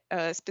the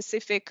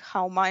specific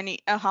how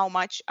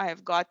much I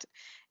have got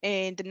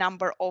and the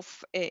number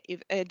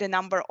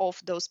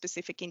of those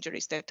specific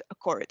injuries that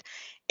occurred.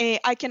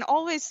 I can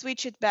always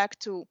switch it back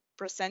to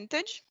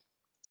percentage.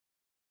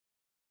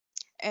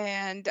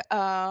 And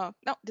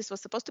no, this was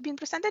supposed to be in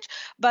percentage,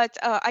 but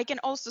I can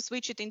also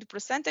switch it into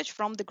percentage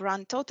from the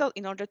grand total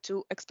in order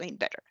to explain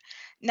better.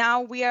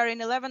 Now we are in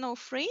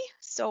 11:03,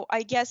 so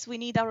I guess we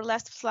need our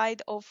last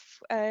slide of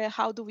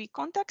how do we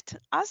contact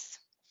us.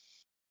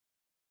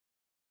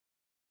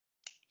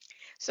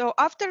 So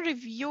after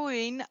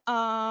reviewing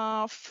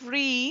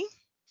 3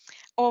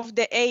 of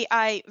the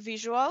AI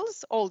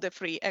visuals, all the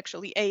 3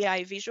 actually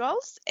AI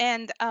visuals,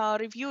 and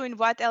reviewing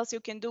what else you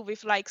can do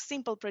with like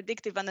simple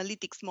predictive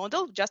analytics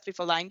model, just with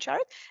a line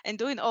chart, and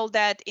doing all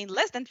that in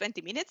less than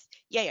 20 minutes.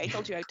 Yay, I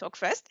told you I talk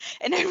fast,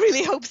 and I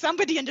really hope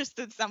somebody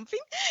understood something.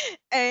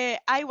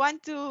 I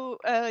want to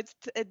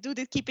do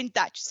the keep in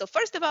touch. So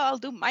first of all, I'll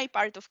do my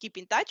part of keep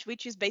in touch,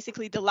 which is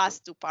basically the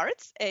last 2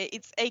 parts.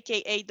 It's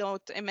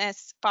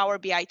aka.ms Power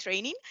BI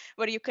training,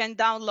 where you can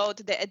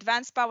download the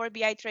advanced Power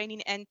BI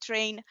training and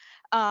train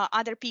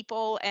other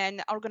people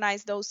and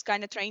organize those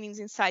kind of trainings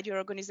inside your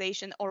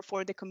organization or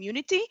for the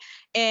community,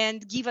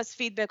 and give us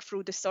feedback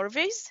through the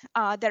surveys.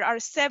 There are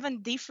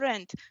 7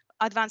 different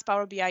advanced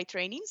Power BI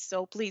trainings,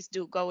 so please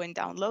do go and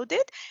download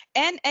it.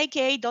 And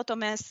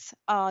aka.ms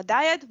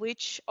diet,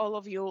 which all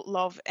of you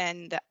love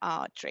and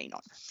train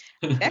on.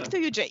 Back to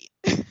you, Jay.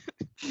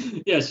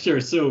 Yeah,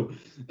 sure. So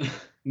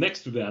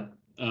next to that,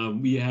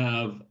 we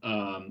have,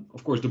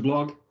 of course, the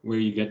blog where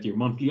you get your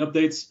monthly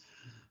updates.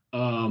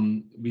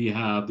 We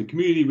have the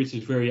community, which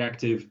is very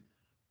active,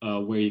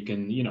 where you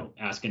can,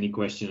 ask any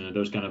question and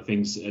those kind of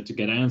things to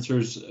get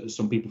answers.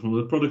 Some people from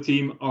the product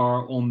team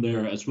are on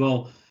there as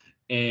well.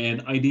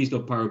 And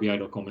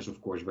IDs.powerbi.com is,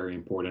 of course, very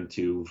important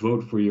to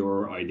vote for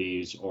your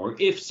IDs. Or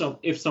if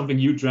something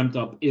you dreamt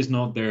up is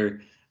not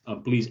there,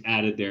 please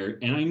add it there.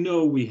 And I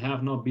know we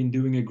have not been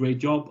doing a great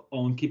job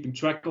on keeping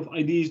track of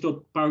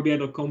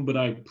IDs.powerbi.com, but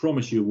I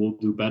promise you we'll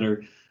do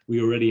better.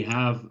 We already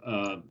have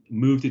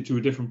moved it to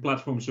a different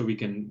platform so we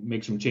can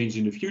make some change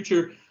in the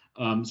future.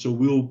 So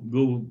we'll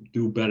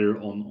do better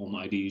on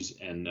IDs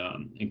and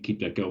keep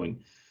that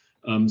going.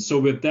 So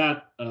with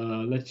that,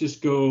 let's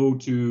just go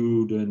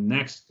to the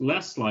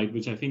last slide,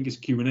 which I think is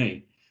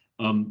Q&A.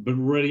 But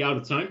we're already out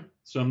of time,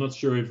 so I'm not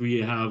sure if we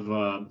have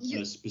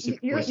specific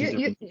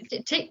questions.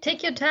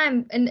 Take your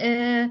time,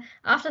 and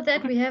after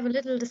that we have a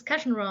little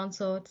discussion round,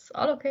 so it's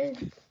all okay.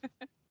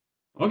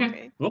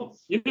 Okay. Well,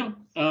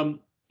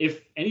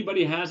 if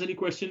anybody has any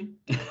question,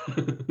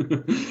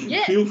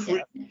 Yeah, feel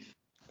free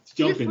to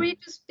jump in. Feel free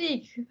to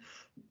speak.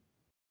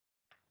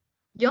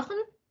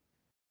 Jochen?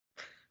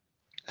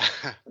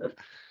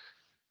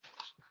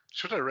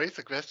 Should I raise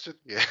a question?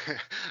 Yeah,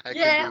 I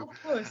Yeah, can do.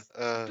 of course.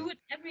 Do it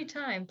every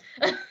time.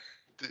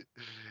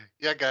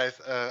 Yeah,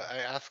 guys, I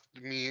asked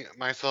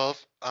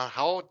myself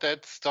how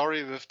that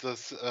story with the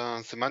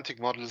semantic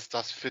models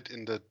does fit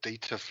in the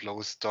data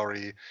flow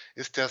story.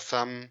 Is there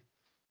some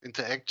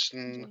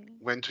interaction,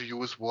 when to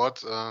use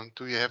what?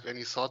 Do you have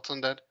any thoughts on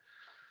that?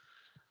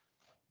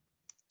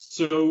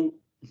 So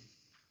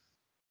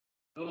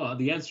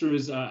the answer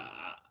is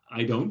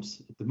I don't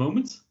at the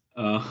moment,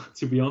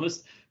 to be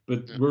honest.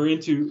 But Yeah.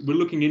 we're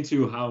looking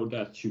into how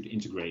that should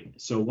integrate.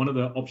 So one of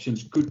the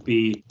options could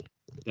be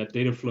that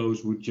data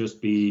flows would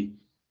just be,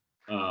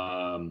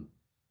 a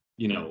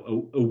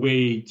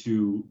way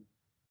to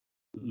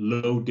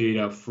load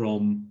data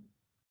from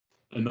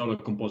another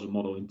composite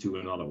model into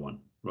another one,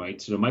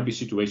 right? So there might be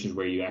situations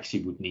where you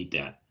actually would need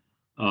that.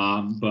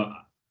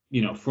 But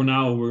for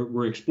now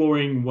we're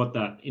exploring what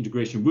that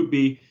integration would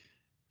be.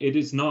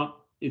 It's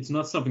not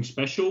something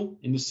special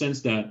in the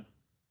sense that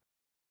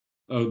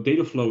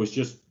data flow is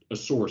just a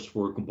source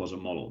for a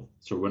composite model.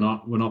 So we're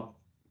not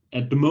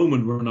at the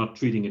moment we're not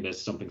treating it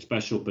as something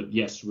special, but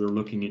yes, we're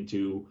looking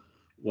into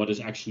what is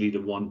actually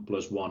the 1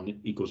 +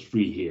 1 =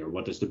 3 here.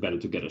 What is the better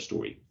together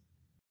story?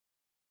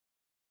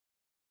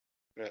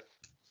 Yeah.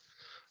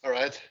 All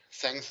right,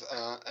 thanks.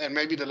 And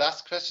maybe the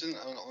last question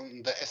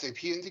on the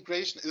SAP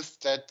integration, is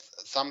that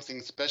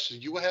something special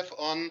you have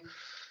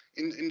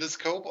in the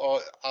scope,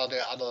 or are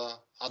there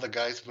other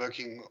guys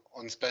working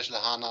on special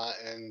HANA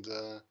and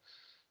the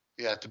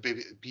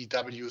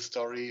BW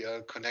story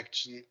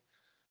connection?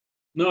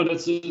 No,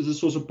 that's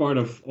also part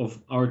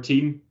of our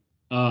team.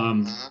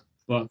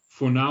 But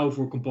for now,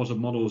 for composite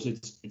models,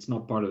 it's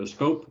not part of the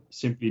scope,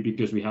 simply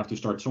because we have to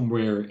start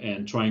somewhere,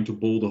 and trying to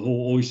boil the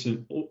whole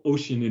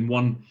ocean in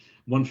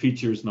one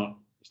feature is not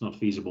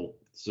feasible.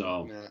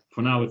 So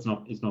for now, it's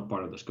not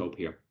part of the scope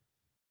here.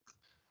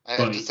 I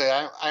have to say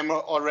I'm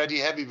already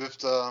happy with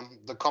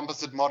the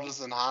composite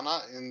models in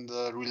HANA. In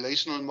the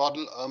relational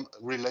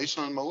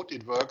mode,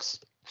 it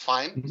works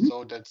fine. Mm-hmm.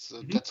 So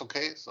that's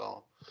okay.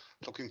 So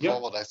looking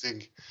forward, I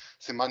think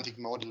semantic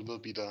model will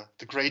be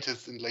the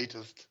greatest and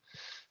latest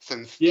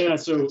since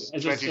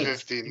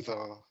 2015.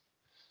 So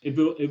it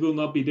will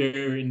not be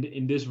there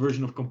in this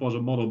version of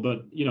composite model,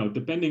 but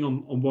depending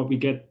on what we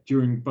get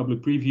during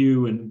public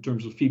preview and in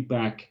terms of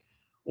feedback,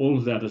 all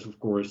of that is of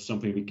course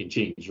something we can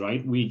change,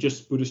 right? We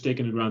just put a stake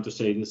in the ground to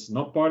say this is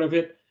not part of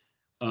it.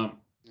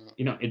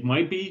 It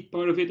might be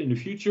part of it in the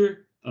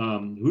future.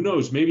 Who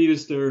knows? Maybe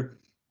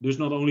there's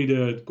not only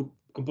the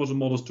composite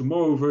models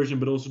tomorrow version,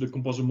 but also the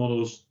composite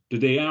models the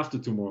day after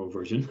tomorrow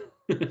version,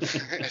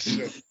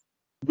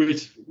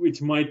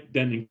 which might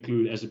then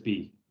include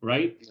SAP,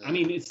 right? Yeah. I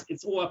mean,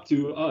 it's all up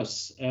to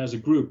us as a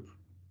group,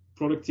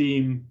 product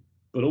team,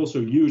 but also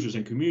users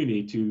and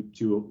community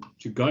to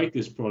guide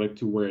this product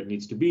to where it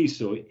needs to be.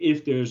 So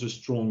if there's a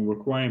strong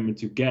requirement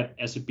to get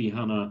SAP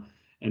HANA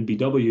and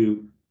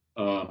BW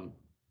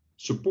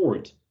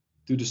support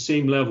to the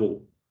same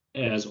level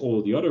as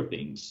all the other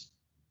things,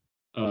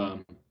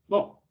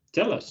 well,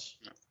 tell us,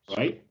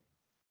 right?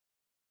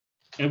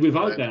 And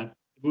without that,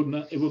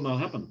 it would not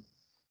happen.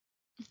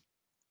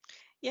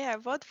 Yeah,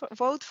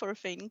 vote for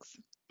things.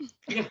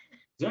 Yeah,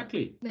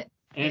 exactly.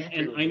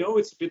 And I know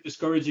it's a bit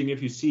discouraging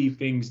if you see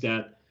things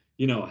that,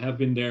 you know, have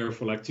been there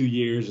for like 2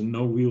 years and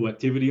no real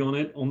activity on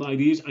the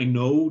ideas. I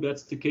know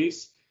that's the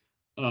case,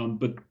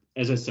 but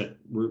as I said,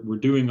 we're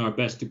doing our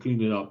best to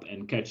clean it up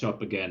and catch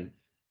up again,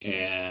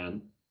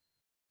 and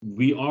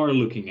we are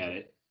looking at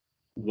it.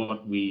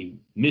 What we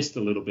missed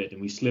a little bit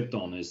and we slipped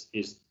on is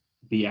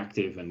be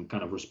active and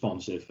kind of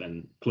responsive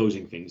and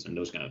closing things and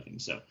those kind of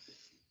things. So,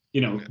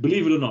 you know,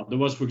 believe it or not, there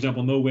was, for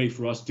example, no way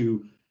for us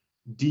to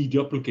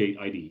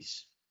deduplicate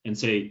IDs and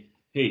say,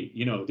 hey,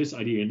 you know, this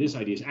idea and this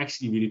idea is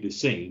actually really the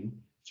same,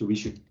 so we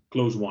should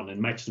close one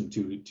and match them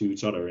to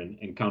each other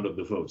and count up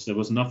the votes. There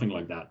was nothing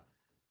like that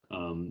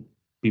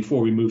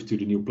before we moved to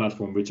the new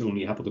platform, which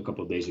only happened a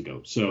couple of days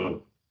ago.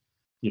 So,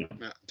 you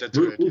know,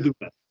 we'll do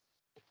that.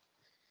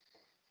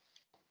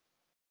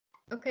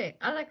 Okay,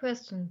 other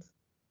questions?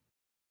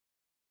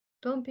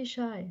 Don't be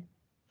shy.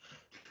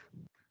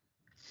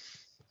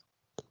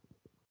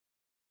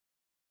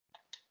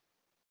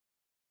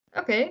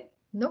 Okay,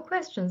 no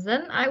questions.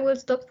 Then I will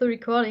stop the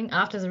recording.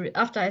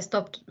 After I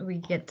stopped, we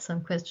get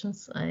some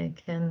questions. I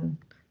can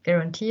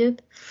guarantee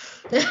it.